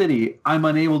impressive in the city, I'm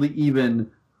unable to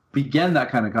even begin that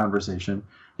kind of conversation.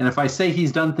 And if I say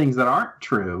he's done things that aren't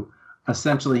true,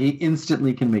 essentially he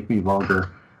instantly can make me vulgar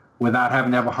without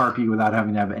having to have a harpy, without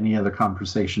having to have any other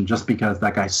conversation, just because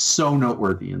that guy's so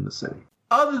noteworthy in the city.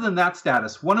 Other than that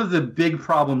status, one of the big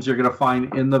problems you're going to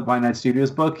find in the By Night Studios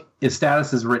book is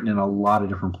status is written in a lot of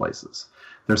different places.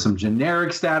 There's some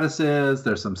generic statuses,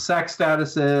 there's some sex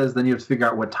statuses, then you have to figure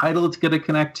out what title it's going to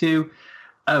connect to.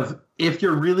 If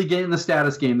you're really getting the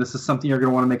status game, this is something you're going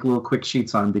to want to make little quick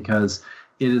sheets on because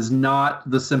it is not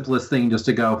the simplest thing just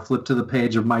to go flip to the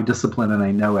page of my discipline and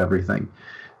I know everything.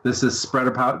 This is spread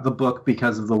about the book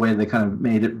because of the way they kind of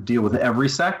made it deal with every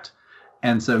sect.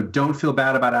 And so don't feel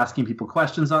bad about asking people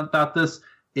questions about this.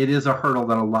 It is a hurdle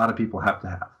that a lot of people have to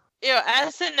have.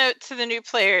 As a note to the new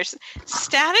players,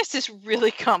 status is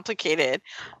really complicated.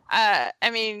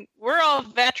 We're all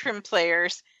veteran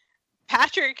players.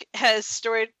 Patrick has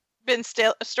been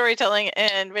storytelling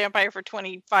in Vampire for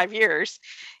 25 years.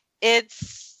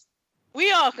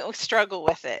 We all struggle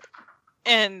with it,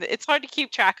 and it's hard to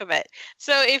keep track of it.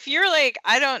 So if you're like,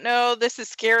 I don't know, this is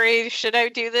scary, should I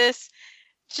do this?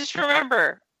 Just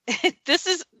remember, this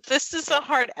is a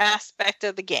hard aspect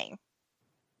of the game.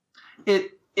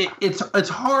 It's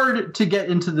hard to get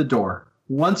into the door.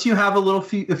 Once you have a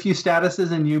few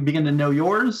statuses and you begin to know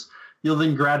yours, you'll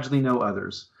then gradually know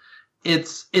others.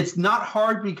 It's not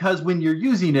hard because when you're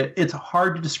using it, it's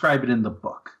hard to describe it in the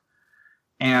book.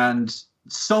 And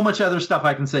so much other stuff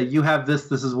I can say, you have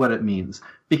this is what it means.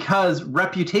 Because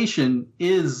reputation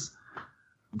is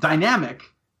dynamic.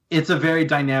 It's a very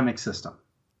dynamic system.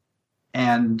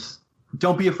 And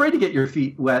don't be afraid to get your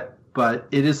feet wet, but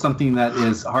it is something that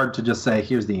is hard to just say,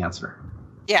 here's the answer.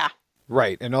 Yeah.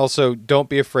 Right. And also, don't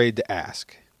be afraid to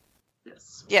ask.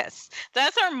 Yes.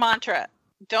 That's our mantra.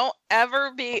 Don't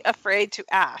ever be afraid to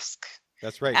ask.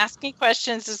 That's right. Asking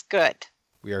questions is good.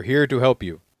 We are here to help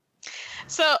you.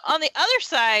 So on the other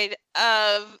side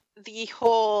of the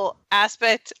whole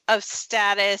aspect of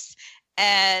status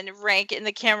and rank in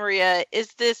the Camarilla is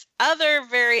this other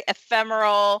very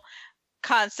ephemeral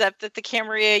concept that the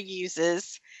Camarilla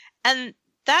uses, and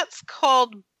that's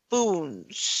called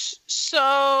boons.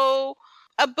 So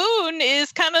a boon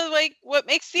is kind of like what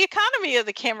makes the economy of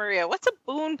the Camarilla. What's a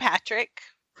boon, Patrick?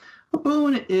 A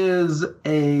boon is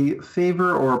a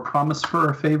favor or a promise for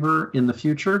a favor in the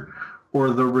future,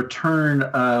 or the return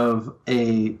of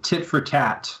a tit for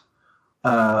tat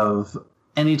of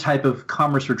any type of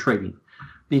commerce or trading,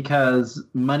 because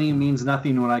money means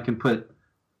nothing when I can put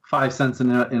 5 cents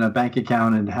in a bank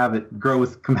account and have it grow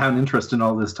with compound interest in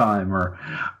all this time, or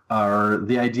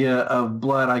the idea of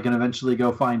blood, I can eventually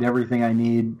go find everything I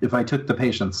need if I took the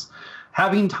patience.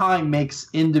 Having time makes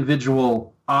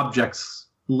individual objects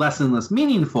less and less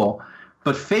meaningful,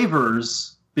 but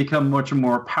favors become much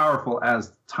more powerful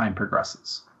as time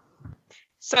progresses.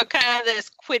 So kind of this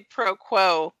quid pro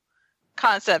quo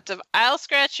concept of I'll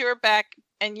scratch your back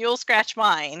and you'll scratch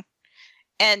mine.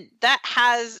 And that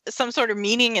has some sort of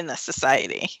meaning in this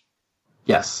society.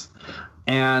 Yes.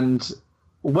 And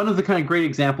one of the kind of great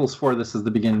examples for this is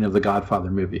the beginning of the Godfather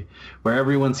movie, where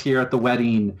everyone's here at the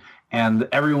wedding and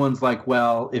everyone's like,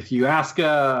 well, if you ask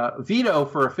Vito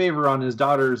for a favor on his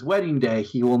daughter's wedding day,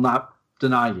 he will not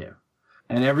deny you.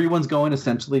 And everyone's going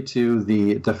essentially to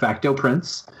the de facto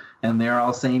prince, and they're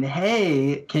all saying,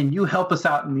 hey, can you help us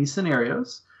out in these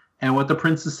scenarios? And what the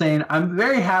prince is saying, I'm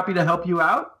very happy to help you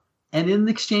out. And in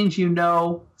exchange,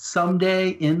 someday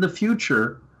in the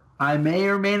future, I may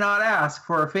or may not ask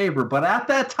for a favor. But at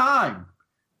that time,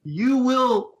 you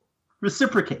will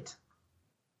reciprocate.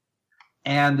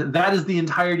 And that is the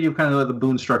entirety of kind of the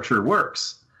boon structure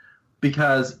works.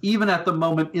 Because even at the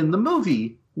moment in the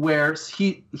movie where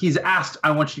he's asked,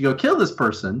 I want you to go kill this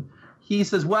person, he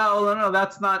says, well, no,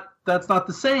 that's not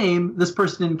the same. This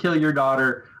person didn't kill your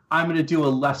daughter. I'm going to do a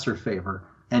lesser favor,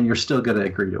 and you're still going to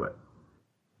agree to it.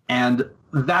 And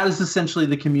that is essentially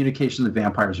the communication that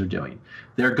vampires are doing.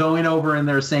 They're going over and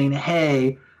they're saying,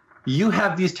 hey, you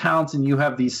have these talents and you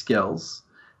have these skills.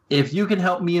 If you can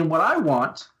help me in what I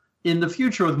want in the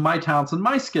future with my talents and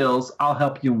my skills, I'll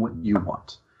help you in what you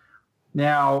want.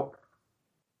 Now,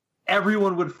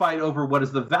 everyone would fight over what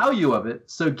is the value of it.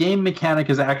 So Game Mechanic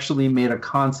has actually made a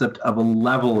concept of a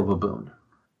level of a boon.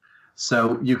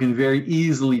 So you can very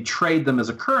easily trade them as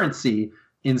a currency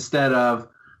instead of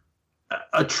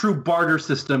a true barter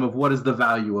system of what is the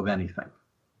value of anything.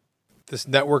 This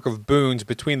network of boons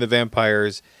between the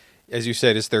vampires, as you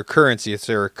said, is their currency, it's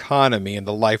their economy and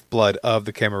the lifeblood of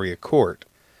the Camarilla court.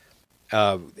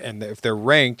 And if they're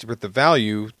ranked with the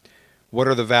value, what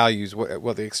are the values?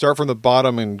 Well, they start from the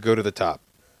bottom and go to the top.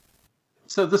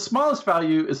 So the smallest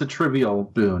value is a trivial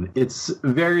boon. It's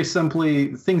very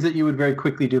simply things that you would very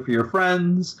quickly do for your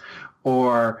friends,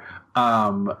 or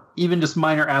even just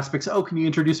minor aspects. Oh, can you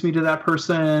introduce me to that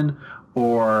person?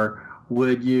 Or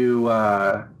would you,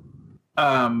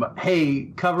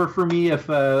 hey, cover for me if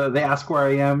they ask where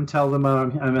I am, tell them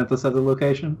I'm at this other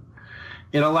location.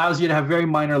 It allows you to have very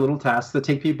minor little tasks that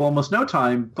take people almost no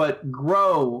time, but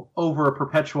grow over a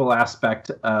perpetual aspect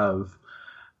of,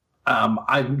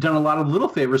 I've done a lot of little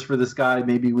favors for this guy.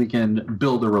 Maybe we can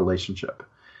build a relationship.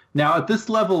 Now, at this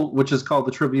level, which is called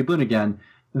the Trivia Boon again,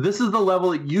 this is the level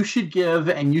that you should give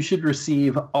and you should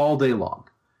receive all day long.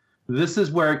 This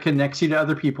is where it connects you to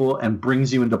other people and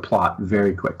brings you into plot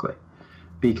very quickly.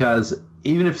 Because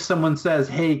even if someone says,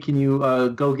 hey, can you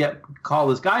call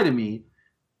this guy to me?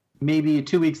 Maybe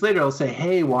 2 weeks later, I'll say,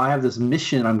 hey, well, I have this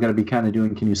mission I'm going to be kind of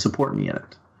doing. Can you support me in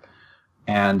it?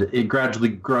 And it gradually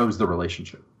grows the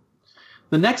relationship.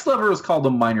 The next level is called a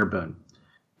minor boon.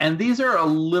 And these are a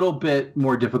little bit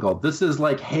more difficult. This is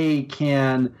like, hey,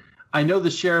 I know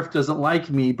the sheriff doesn't like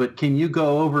me, but can you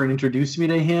go over and introduce me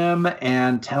to him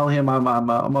and tell him I'm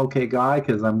an okay guy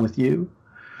because I'm with you?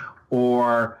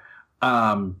 Or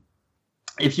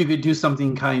if you could do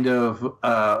something kind of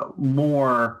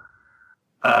more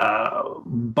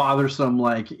bothersome,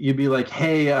 like you'd be like,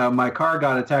 hey, my car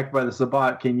got attacked by the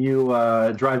Sabbat. Can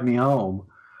you drive me home?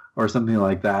 Or something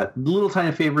like that. Little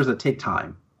tiny favors that take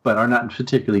time, but are not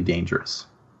particularly dangerous.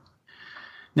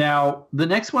 Now, the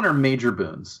next one are major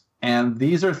boons. And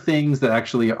these are things that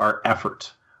actually are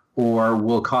effort or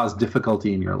will cause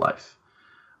difficulty in your life.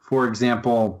 For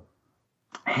example,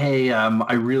 hey,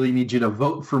 I really need you to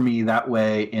vote for me that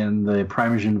way in the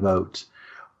Primogen vote.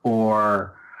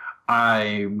 Or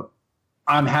I'm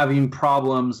having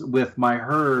problems with my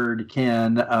herd.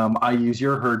 Can I use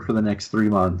your herd for the next 3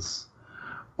 months?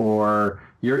 Or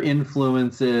your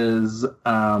influence is,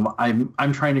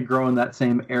 I'm trying to grow in that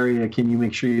same area. Can you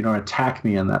make sure you don't attack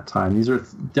me in that time? These are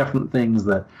definite things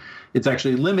that it's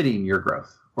actually limiting your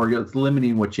growth, or it's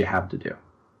limiting what you have to do.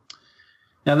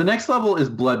 Now, the next level is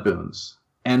blood boons.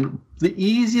 And the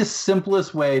easiest,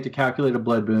 simplest way to calculate a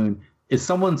blood boon is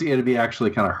someone's going to be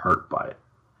actually kind of hurt by it.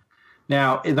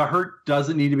 Now, the hurt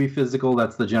doesn't need to be physical.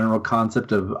 That's the general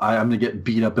concept of I'm going to get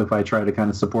beat up if I try to kind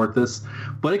of support this.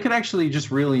 But it could actually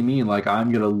just really mean like I'm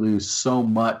going to lose so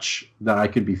much that I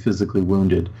could be physically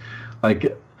wounded.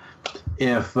 Like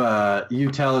if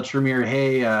you tell Tremere,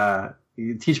 hey,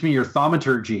 you teach me your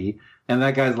thaumaturgy, and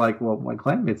that guy's like, well, my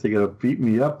clanmates are going to beat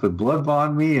me up and blood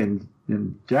bond me and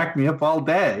jack me up all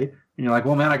day. And you're like,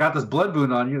 well, man, I got this blood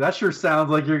boon on you. That sure sounds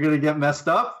like you're going to get messed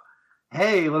up.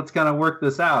 Hey, let's kind of work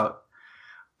this out.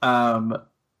 The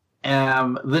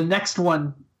next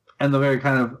one, and the very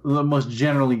kind of the most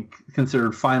generally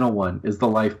considered final one, is the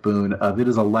life boon of it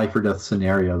is a life or death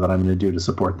scenario that I'm going to do to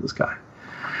support this guy.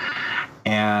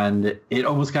 And it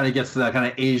almost kind of gets to that kind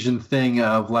of Asian thing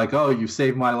of like, oh, you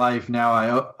saved my life. Now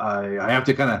I have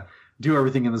to kind of do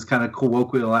everything in this kind of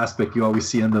colloquial aspect you always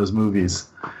see in those movies.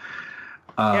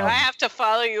 I have to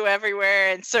follow you everywhere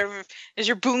and serve as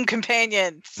your boon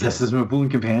companion. This is my boon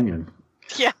companion.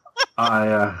 Yeah.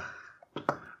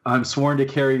 I'm sworn to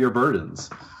carry your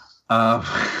burdens. As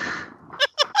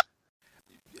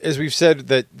we've said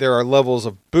that there are levels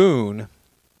of boon,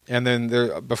 and then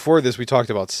before this we talked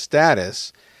about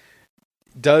status.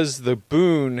 Does the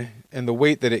boon and the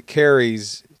weight that it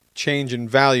carries change in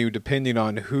value depending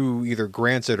on who either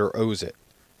grants it or owes it?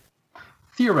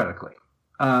 Theoretically.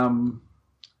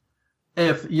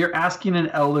 If you're asking an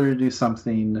elder to do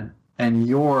something and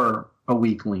you're a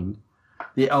weakling,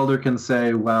 the elder can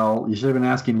say, well, you should have been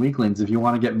asking weaklings. If you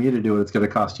want to get me to do it, it's going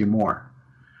to cost you more.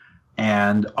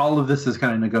 And all of this is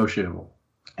kind of negotiable.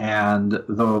 And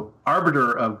the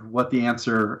arbiter of what the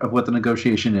answer of what the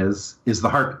negotiation is the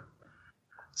harpy.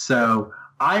 So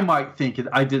I might think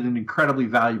I did an incredibly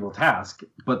valuable task,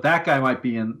 but that guy might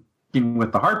be in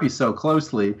with the harpy so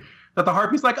closely that the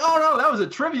harpy's like, oh, no, that was a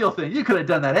trivial thing. You could have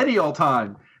done that any old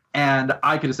time. And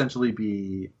I could essentially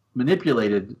be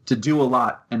manipulated to do a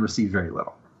lot and receive very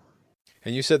little.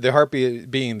 And you said the harpy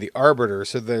being the arbiter,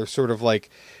 so they're sort of like,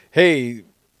 hey,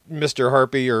 Mr.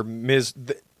 Harpy or Ms.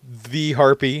 The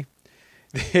Harpy,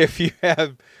 if you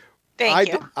have,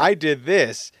 I did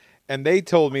this, and they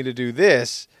told me to do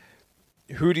this,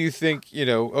 who do you think,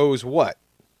 owes what?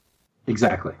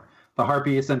 Exactly. The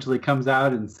harpy essentially comes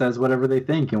out and says whatever they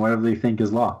think, and whatever they think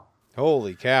is law.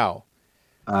 Holy cow.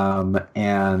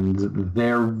 And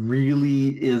there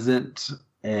really isn't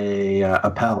a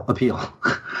appeal.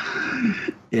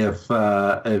 If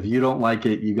you don't like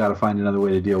it, you got to find another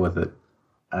way to deal with it.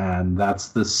 And that's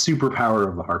the superpower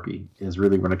of the harpy, is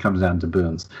really when it comes down to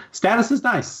boons. Status is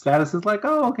nice. Status is like,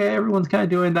 oh, okay, everyone's kind of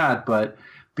doing that. But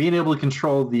being able to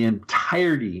control the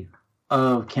entirety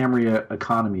of Camarilla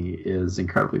economy is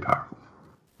incredibly powerful.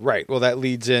 Right. Well, that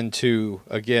leads into,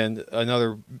 again,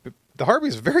 the harpy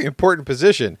is a very important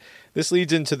position. This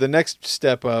leads into the next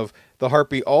step of the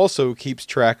harpy also keeps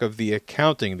track of the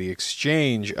accounting, the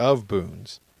exchange of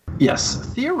boons. Yes.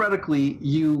 Theoretically,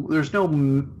 there's no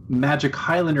magic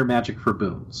Highlander magic for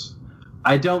boons.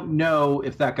 I don't know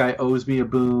if that guy owes me a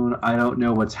boon. I don't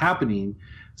know what's happening.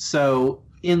 So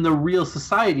in the real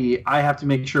society, I have to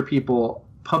make sure people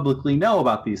publicly know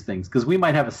about these things, because we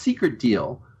might have a secret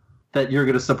deal that you're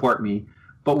going to support me,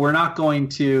 but we're not going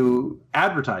to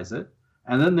advertise it.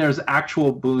 And then there's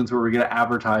actual boons where we're going to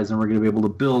advertise, and we're going to be able to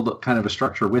build kind of a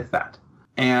structure with that.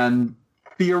 And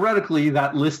theoretically,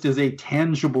 that list is a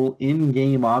tangible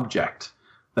in-game object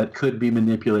that could be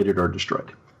manipulated or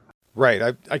destroyed.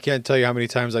 Right. I can't tell you how many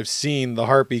times I've seen the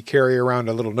harpy carry around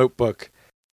a little notebook.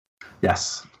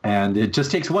 Yes. And it just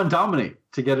takes one dominate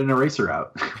to get an eraser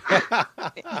out.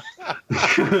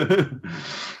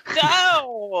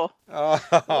 No! Oh.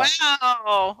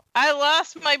 Wow! I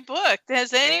lost my book.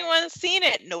 Has anyone seen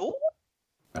it? No.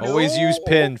 Always use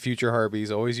pen, future harpies.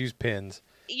 Always use pens.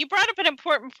 You brought up an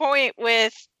important point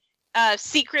with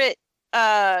secret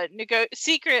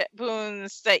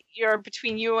boons that you're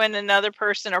between you and another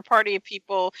person or party of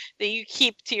people that you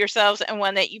keep to yourselves, and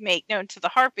one that you make known to the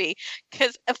harpy.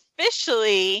 Because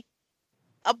officially,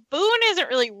 a boon isn't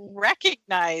really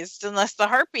recognized unless the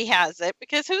harpy has it,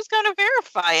 because who's going to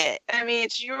verify it? I mean,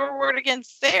 it's your word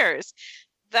against theirs.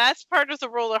 That's part of the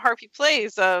role the harpy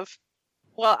plays of,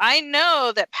 well, I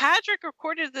know that Patrick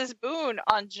recorded this boon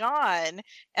on John,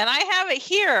 and I have it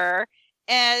here,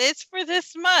 and it's for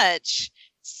this much.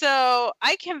 So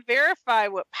I can verify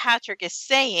what Patrick is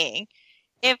saying.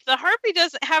 If the harpy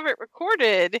doesn't have it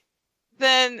recorded,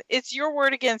 then it's your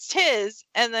word against his,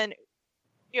 and then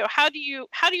how do you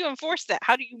enforce that?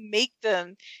 How do you make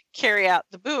them carry out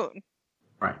the boon?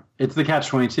 Right. It's the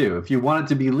catch-22. If you want it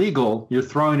to be legal, you're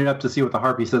throwing it up to see what the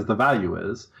harpy says the value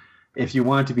is. If you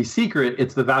want it to be secret,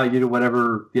 it's the value to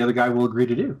whatever the other guy will agree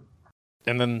to do.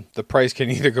 And then the price can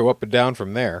either go up or down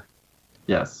from there.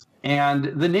 Yes. And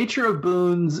the nature of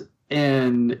boons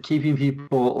and keeping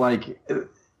people, like,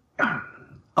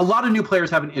 a lot of new players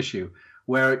have an issue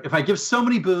where if I give so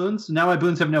many boons, now my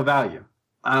boons have no value.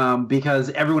 Because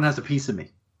everyone has a piece of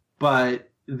me. But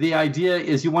the idea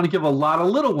is you want to give a lot of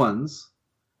little ones,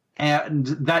 and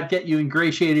that get you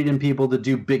ingratiated in people to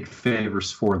do big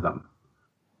favors for them.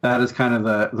 That is kind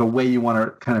of the way you want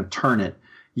to kind of turn it.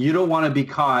 You don't want to be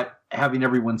caught having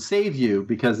everyone save you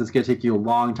because it's going to take you a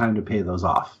long time to pay those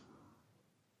off.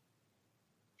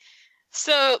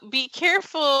 So be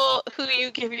careful who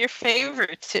you give your favor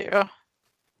to.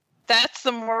 That's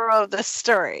the moral of the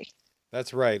story.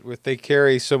 That's right. They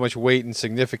carry so much weight and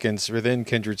significance within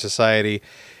Kindred Society.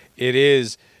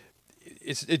 It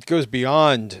goes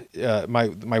beyond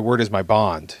my word is my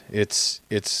bond. It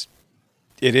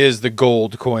is the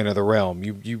gold coin of the realm.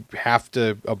 You have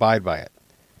to abide by it.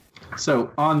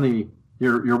 So on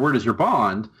your word is your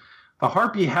bond, the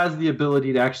Harpy has the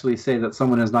ability to actually say that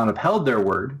someone has not upheld their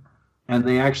word, and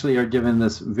they actually are given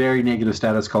this very negative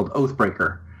status called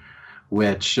Oathbreaker,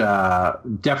 which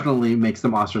definitely makes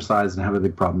them ostracized and have a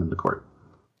big problem in the court.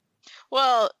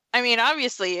 Well, I mean,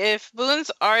 obviously, if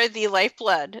boons are the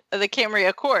lifeblood of the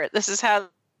Camarilla court, this is how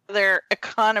their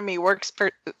economy works,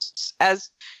 as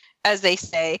they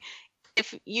say.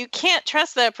 If you can't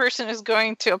trust that a person is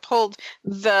going to uphold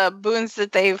the boons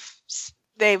that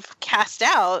they've cast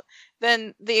out,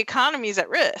 then the economy is at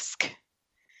risk.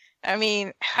 I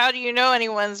mean, how do you know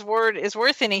anyone's word is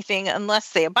worth anything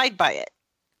unless they abide by it?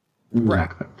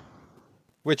 Right.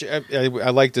 Which I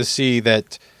like to see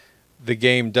that the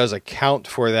game does account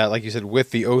for that, like you said,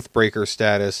 with the Oathbreaker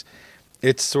status.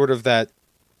 It's sort of that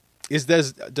if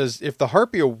the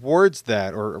Harpy awards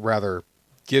that, or rather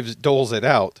doles it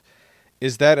out,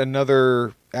 is that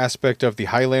another aspect of the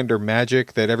Highlander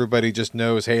magic that everybody just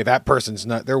knows, hey, that person's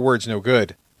their word's no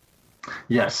good?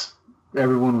 Yes.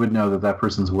 Everyone would know that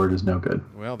person's word is no good.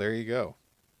 Well, there you go.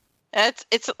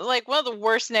 It's like one of the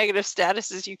worst negative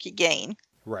statuses you could gain.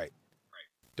 Right.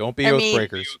 Don't be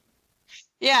Oathbreakers.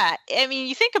 Yeah, I mean,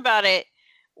 you think about it,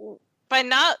 by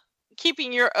not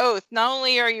keeping your oath, not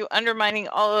only are you undermining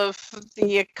all of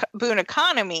the boon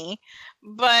economy,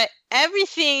 but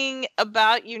everything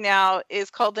about you now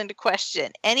is called into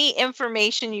question. Any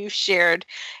information you've shared,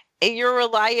 your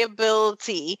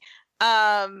reliability,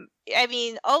 I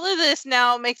mean, all of this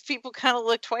now makes people kind of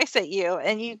look twice at you,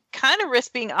 and you kind of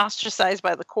risk being ostracized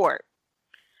by the court.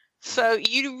 So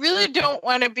you really don't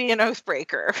want to be an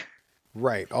Oathbreaker.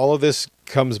 Right. All of this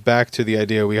comes back to the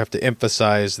idea we have to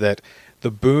emphasize that the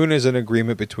boon is an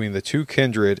agreement between the two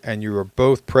kindred, and you are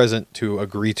both present to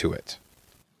agree to it.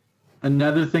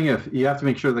 Another thing, if you have to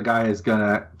make sure the guy is going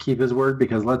to keep his word,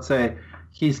 because let's say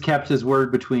he's kept his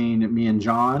word between me and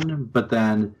John, but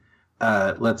then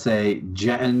let's say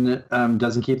Jen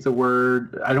doesn't keep the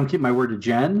word. I don't keep my word to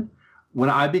Jen. When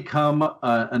I become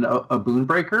a boon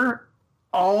breaker,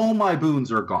 all my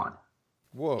boons are gone.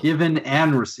 Whoa. Given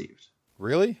and received.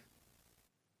 Really?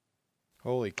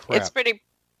 Holy crap.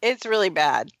 It's really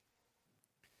bad.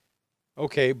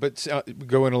 Okay, but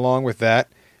going along with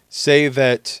that, say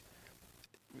that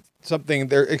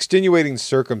they're extenuating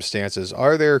circumstances.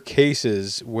 Are there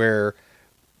cases where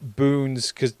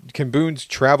boons, can boons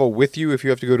travel with you if you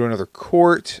have to go to another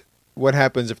court? What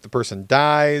happens if the person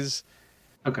dies?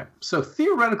 Okay, so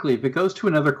theoretically, if it goes to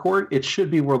another court, it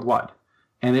should be worldwide,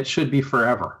 and it should be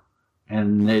forever.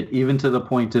 And even to the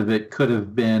point of it could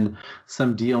have been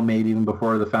some deal made even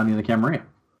before the founding of the Camarilla.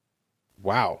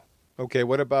 Wow. Okay,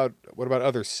 what about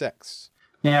other sects?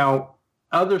 Now,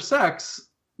 other sects,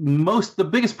 the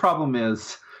biggest problem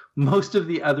is most of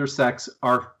the other sects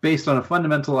are based on a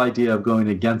fundamental idea of going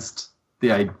against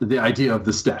the idea of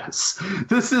the status.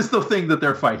 This is the thing that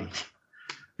they're fighting.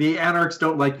 The Anarchs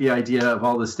don't like the idea of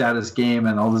all this status game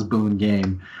and all this boon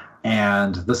game.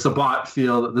 And the Sabbat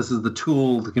feel that this is the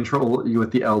tool to control you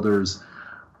with the elders.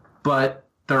 But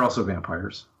they're also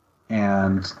vampires.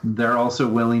 And they're also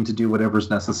willing to do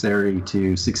whatever's necessary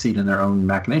to succeed in their own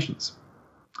machinations.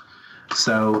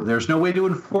 So there's no way to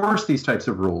enforce these types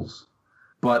of rules.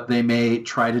 But they may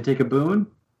try to take a boon.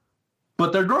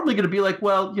 But they're normally going to be like,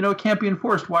 well, it can't be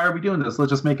enforced. Why are we doing this? Let's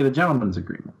just make it a gentleman's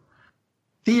agreement.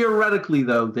 Theoretically,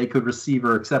 though, they could receive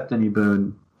or accept any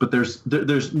boon. But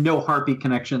there's no Harpy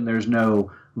connection. There's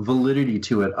no validity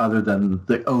to it other than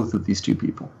the oath of these two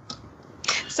people.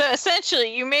 So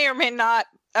essentially, you may or may not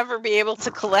ever be able to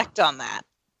collect on that.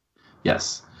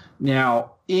 Yes.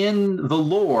 Now, in the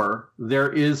lore,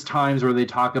 there is times where they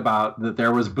talk about that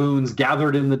there was boons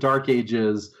gathered in the Dark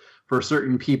Ages for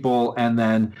certain people, and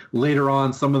then later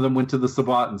on, some of them went to the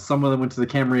Sabbat and some of them went to the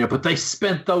Camarilla, but they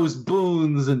spent those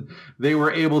boons and they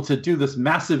were able to do this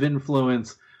massive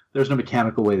influence. There's no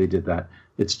mechanical way they did that.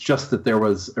 It's just that there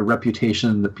was a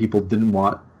reputation that people didn't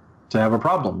want to have a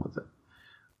problem with it.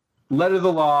 Letter of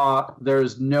the law,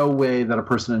 there's no way that a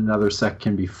person in another sect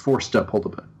can be forced to uphold a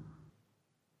boon.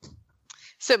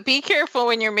 So be careful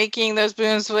when you're making those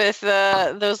boons with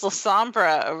those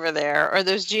Lasombra over there or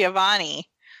those Giovanni,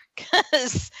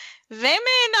 because they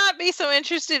may not be so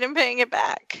interested in paying it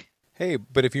back. Hey,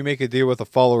 but if you make a deal with a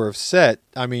follower of Set,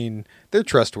 I mean, they're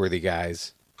trustworthy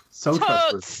guys. So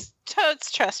trustworthy.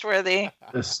 Totes trustworthy.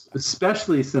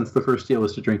 Especially since the first deal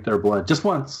was to drink their blood. Just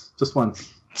once. Just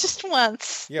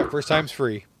once. Yeah, first time's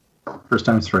free. First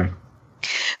time's free.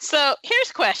 So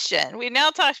here's a question. We now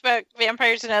talked about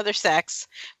vampires and other sex,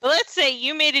 but let's say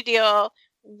you made a deal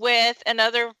with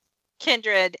another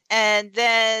kindred and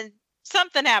then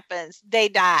something happens. They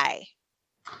die.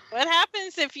 What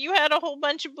happens if you had a whole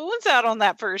bunch of boons out on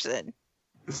that person?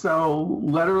 So,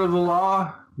 letter of the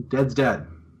law, dead's dead.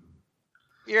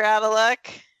 You're out of luck?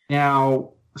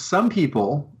 Now, some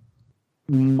people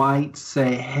might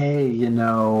say, hey,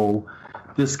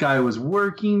 this guy was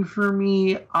working for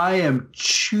me. I am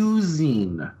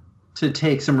choosing to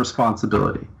take some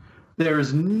responsibility. There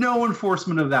is no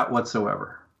enforcement of that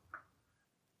whatsoever.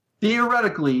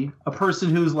 Theoretically, a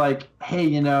person who's like, hey,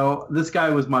 this guy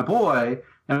was my boy,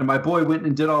 and my boy went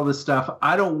and did all this stuff.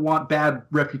 I don't want bad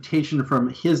reputation from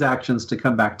his actions to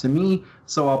come back to me,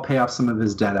 so I'll pay off some of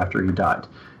his debt after he died.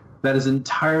 That is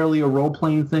entirely a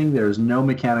role-playing thing. There is no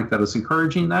mechanic that is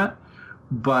encouraging that.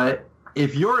 But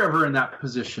if you're ever in that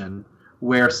position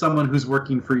where someone who's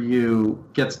working for you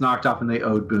gets knocked off and they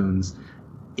owed boons,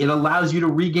 it allows you to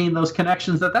regain those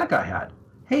connections that guy had.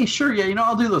 Hey, sure, yeah,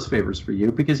 I'll do those favors for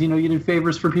you because, you did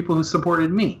favors for people who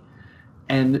supported me.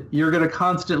 And you're going to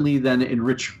constantly then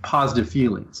enrich positive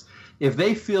feelings. If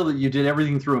they feel that you did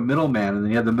everything through a middleman and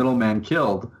then you had the middleman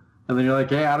killed, and then you're like,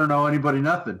 hey, I don't know anybody,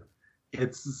 nothing.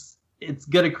 It's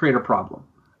going to create a problem.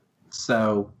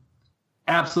 So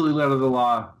absolutely letter of the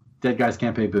law, dead guys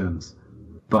can't pay boons.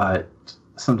 But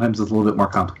sometimes it's a little bit more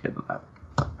complicated than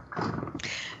that.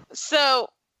 So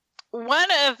one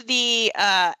of the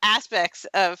aspects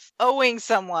of owing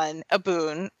someone a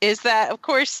boon is that, of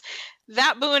course,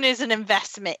 that boon is an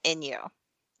investment in you.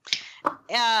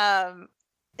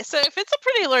 So if it's a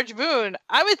pretty large boon,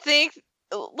 I would think,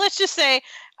 let's just say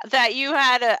that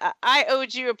I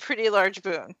owed you a pretty large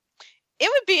boon. It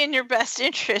would be in your best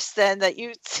interest then that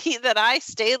you see that I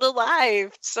stayed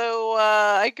alive so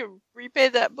I could repay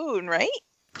that boon, right?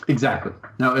 Exactly.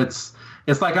 No, it's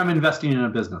like I'm investing in a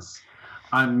business.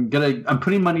 I'm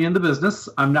putting money in the business.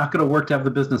 I'm not going to work to have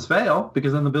the business fail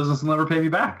because then the business will never pay me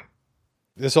back.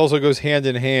 This also goes hand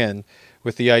in hand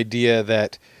with the idea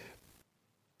that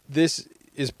this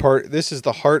is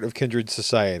the heart of kindred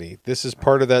society. This is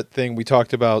part of that thing we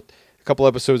talked about a couple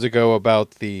episodes ago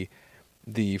about the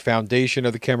foundation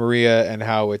of the Camarilla and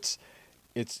how it's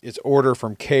order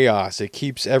from chaos. It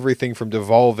keeps everything from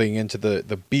devolving into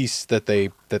the beasts that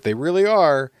they really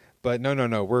are. But no,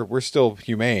 we're still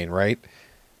humane, right?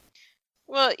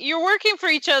 Well, you're working for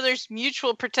each other's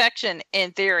mutual protection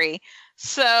in theory.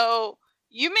 So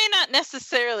you may not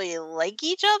necessarily like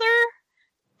each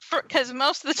other, because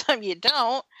most of the time you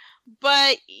don't,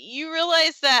 but you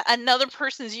realize that another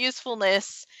person's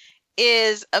usefulness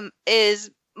is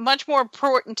much more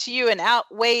important to you and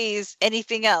outweighs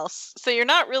anything else. So you're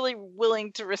not really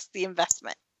willing to risk the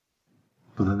investment.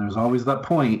 But then there's always that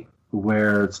point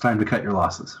where it's time to cut your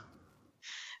losses.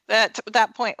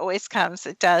 That point always comes.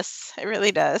 It does. It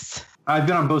really does. I've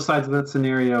been on both sides of that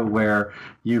scenario where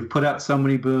you've put out so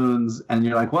many boons and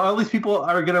you're like, well, at least people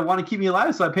are going to want to keep me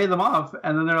alive, so I pay them off.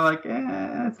 And then they're like,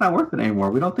 it's not worth it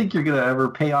anymore. We don't think you're going to ever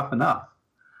pay off enough.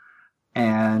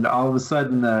 And all of a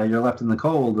sudden, you're left in the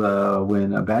cold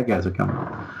when bad guys are coming.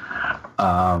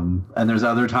 And there's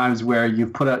other times where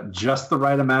you've put out just the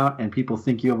right amount and people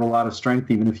think you have a lot of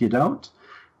strength, even if you don't.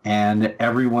 And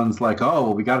everyone's like, oh,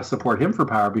 well, we got to support him for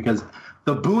power because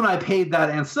the boon I paid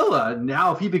that Ancilla,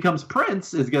 now if he becomes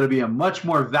prince, is going to be a much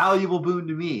more valuable boon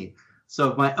to me. So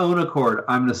of my own accord,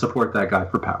 I'm going to support that guy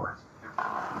for power.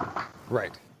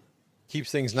 Right.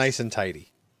 Keeps things nice and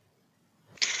tidy.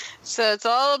 So it's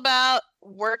all about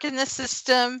working the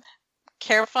system,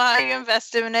 careful how you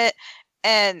invest in it,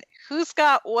 and who's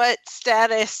got what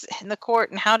status in the court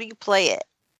and how do you play it.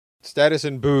 Status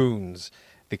and boons.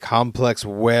 The complex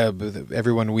web that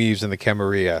everyone weaves in the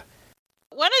Camarilla.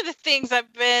 One of the things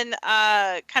I've been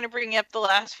kind of bringing up the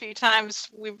last few times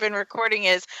we've been recording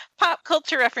is pop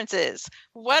culture references.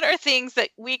 What are things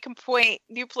that we can point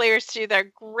new players to that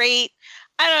are great,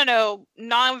 I don't know,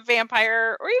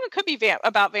 non-vampire, or even could be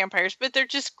about vampires, but they're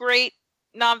just great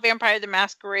non-Vampire the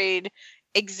Masquerade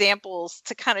examples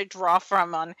to kind of draw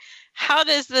from on how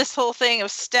does this whole thing of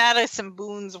status and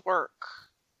boons work?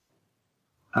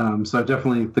 So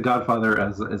definitely The Godfather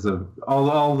as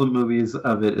all the movies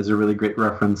of it is a really great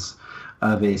reference.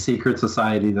 of a secret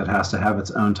society that has to have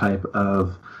its own type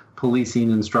of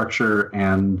policing and structure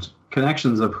and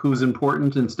connections of who's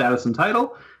important in status and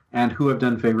title and who I've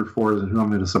done favored for and who I'm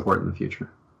going to support in the future.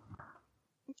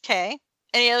 Okay.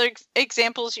 Any other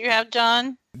examples you have,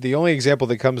 John? The only example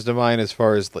that comes to mind as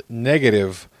far as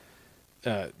negative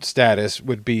status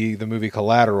would be the movie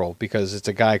Collateral, because it's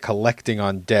a guy collecting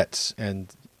on debts,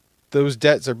 and those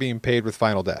debts are being paid with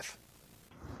final death.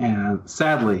 And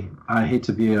sadly, I hate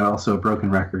to be also a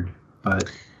broken record,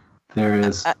 but there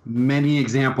is many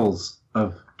examples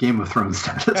of Game of Thrones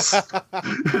status.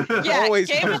 Yeah,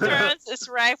 Game of Thrones is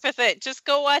rife with it. Just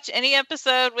go watch any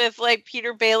episode with like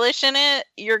Peter Baelish in it.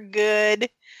 You're good.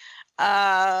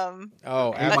 Oh,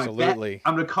 absolutely.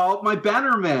 I'm going to call up my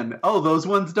bannermen. Oh, those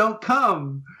ones don't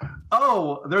come.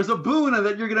 Oh, there's a boon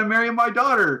that you're going to marry my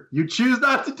daughter. You choose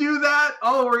not to do that?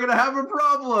 Oh, we're going to have a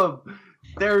problem.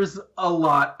 There's a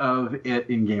lot of it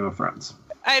in Game of Thrones.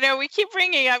 I know we keep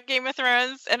bringing up Game of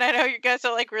Thrones, and I know you guys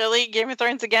are like, really? Game of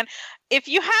Thrones again? If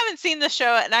you haven't seen the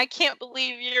show, and I can't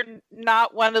believe you're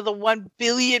not one of the 1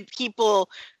 billion people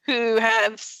who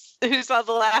saw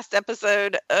the last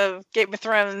episode of Game of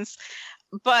Thrones,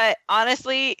 but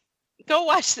honestly, go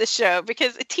watch the show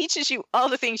because it teaches you all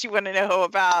the things you want to know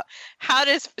about how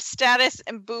does status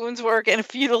and boons work in a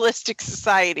feudalistic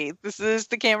society. This is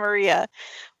the Camarilla.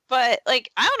 But, like,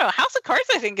 I don't know. House of Cards,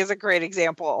 I think, is a great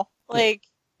example. Like,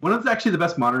 one of actually the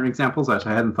best modern examples, which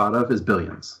I hadn't thought of, is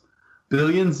Billions.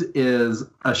 Billions is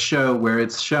a show where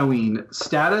it's showing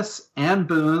status and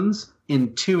boons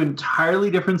in 2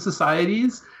 entirely different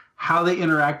societies, how they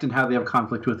interact and how they have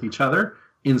conflict with each other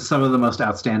in some of the most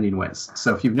outstanding ways.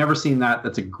 So if you've never seen that,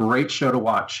 that's a great show to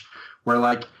watch. Where,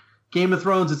 like, Game of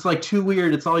Thrones, it's like too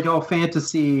weird. It's all like all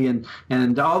fantasy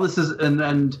and all this is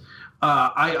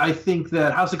I think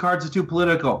that House of Cards is too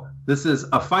political. This is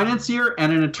a financier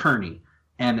and an attorney,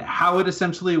 and how it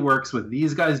essentially works with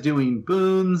these guys doing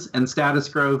boons and status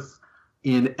growth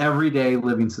in everyday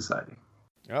living society.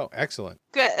 Oh, excellent.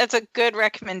 Good. That's a good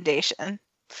recommendation.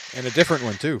 And a different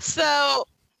one, too. So,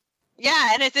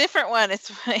 yeah, and a different one.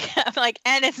 It's I'm like,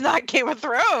 and it's not Game of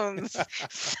Thrones.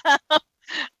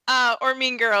 Or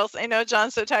Mean Girls. I know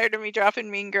John's so tired of me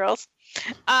dropping Mean Girls.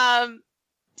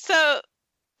 So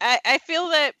I feel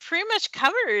that pretty much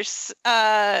covers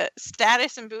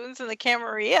status and boons in the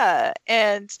Camarilla.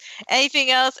 And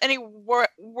anything else? Any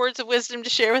words of wisdom to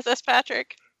share with us,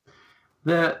 Patrick?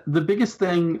 The biggest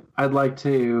thing I'd like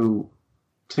to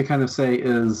kind of say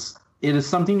is it is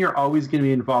something you're always going to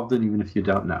be involved in, even if you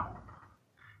don't know.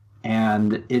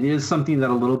 And it is something that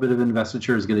a little bit of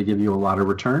investiture is going to give you a lot of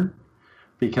return.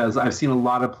 Because I've seen a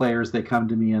lot of players that come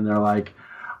to me and they're like,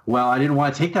 well, I didn't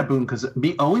want to take that boon because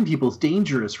owing people is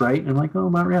dangerous, right? And I'm like, oh,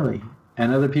 not really.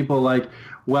 And other people are like,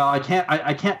 well, I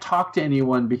can't talk to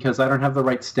anyone because I don't have the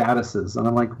right statuses. And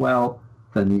I'm like, well,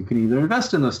 then you can either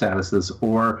invest in those statuses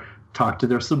or talk to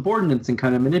their subordinates and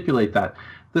kind of manipulate that.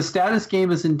 The status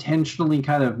game is intentionally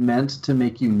kind of meant to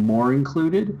make you more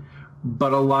included,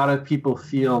 but a lot of people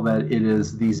feel that it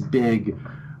is these big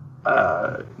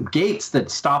gates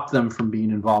that stop them from being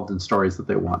involved in stories that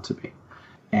they want to be.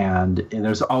 And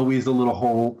there's always a little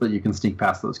hole that you can sneak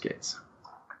past those gates.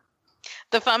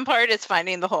 The fun part is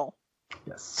finding the hole.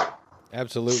 Yes.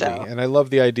 Absolutely. So. And I love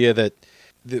the idea that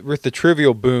with the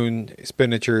trivial boon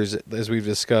expenditures, as we've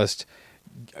discussed,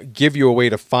 give you a way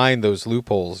to find those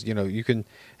loopholes. You know, you can,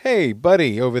 hey,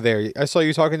 buddy, over there, I saw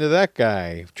you talking to that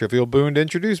guy. Trivial boon to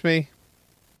introduce me.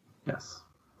 Yes.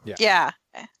 Yeah.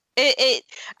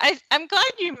 I'm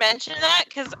glad you mentioned that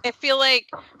because I feel like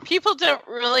people don't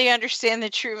really understand the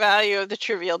true value of the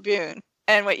trivial boon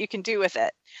and what you can do with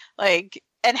it, like,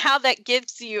 and how that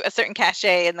gives you a certain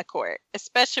cachet in the court,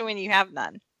 especially when you have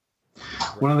none.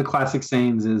 One of the classic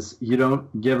sayings is you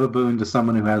don't give a boon to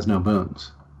someone who has no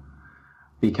boons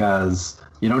because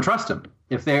you don't trust him.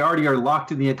 If they already are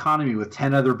locked in the economy with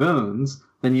 10 other boons,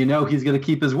 then you know he's going to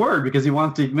keep his word because he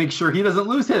wants to make sure he doesn't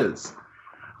lose his.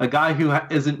 A guy who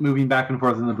isn't moving back and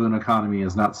forth in the boon economy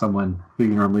is not someone who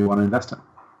you normally want to invest in.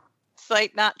 It's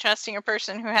like not trusting a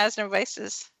person who has no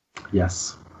vices.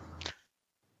 Yes.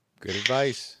 Good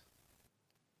advice.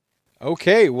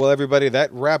 Okay, well, everybody,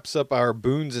 that wraps up our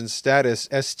Boons and Status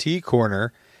ST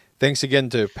Corner. Thanks again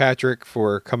to Patrick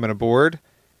for coming aboard.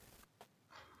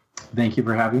 Thank you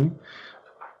for having me.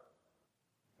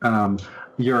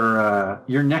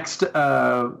 Your next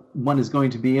one is going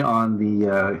to be on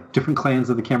the different clans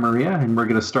of the Camarilla, and we're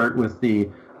going to start with the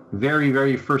very,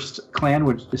 very first clan,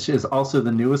 which is also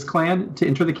the newest clan to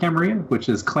enter the Camarilla, which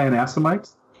is Clan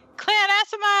Assamite. Clan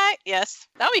Assamite, yes,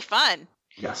 that'll be fun.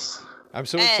 Yes. I'm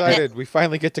so excited. We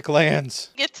finally get to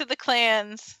clans. Get to the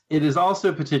clans. It is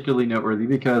also particularly noteworthy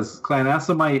because Clan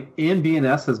Assamite in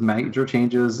BNS has major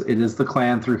changes. It is the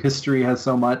clan through history has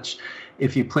so much.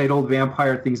 If you played Old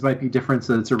Vampire, things might be different,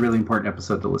 so it's a really important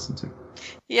episode to listen to.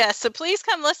 Yeah, so please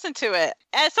come listen to it.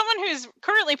 As someone who's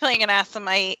currently playing an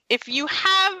Assamite, if you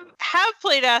have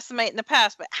played Assamite in the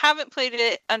past but haven't played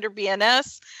it under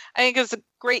BNS, I think it's a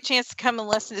great chance to come and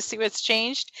listen to see what's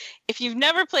changed. If you've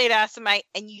never played Assamite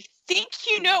and you think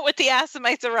you know what the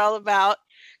Assamites are all about,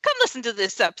 come listen to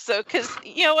this episode because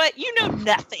you know what? You know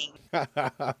nothing.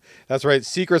 That's right.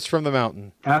 Secrets from the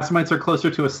Mountain. Assamites are closer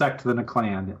to a sect than a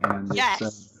clan, and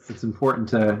yes. It's important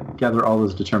to gather all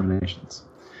those determinations.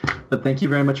 But thank you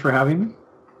very much for having me.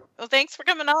 Well, thanks for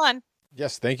coming on.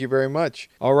 Yes, thank you very much.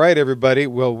 All right, everybody.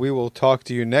 Well, we will talk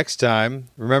to you next time.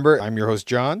 Remember, I'm your host,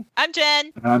 John. I'm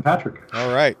Jen. And I'm Patrick.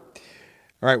 All right.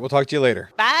 All right, we'll talk to you later.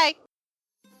 Bye.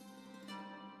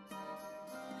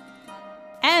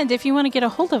 And if you want to get a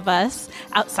hold of us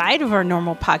outside of our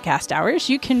normal podcast hours,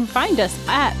 you can find us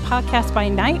at Podcast by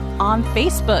Night on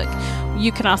Facebook.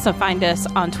 You can also find us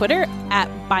on Twitter at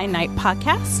By Night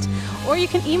Podcast, or you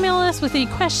can email us with any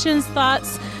questions,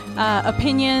 thoughts,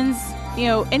 opinions,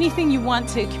 anything you want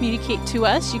to communicate to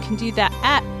us. You can do that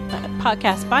at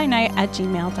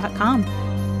podcastbynight@gmail.com.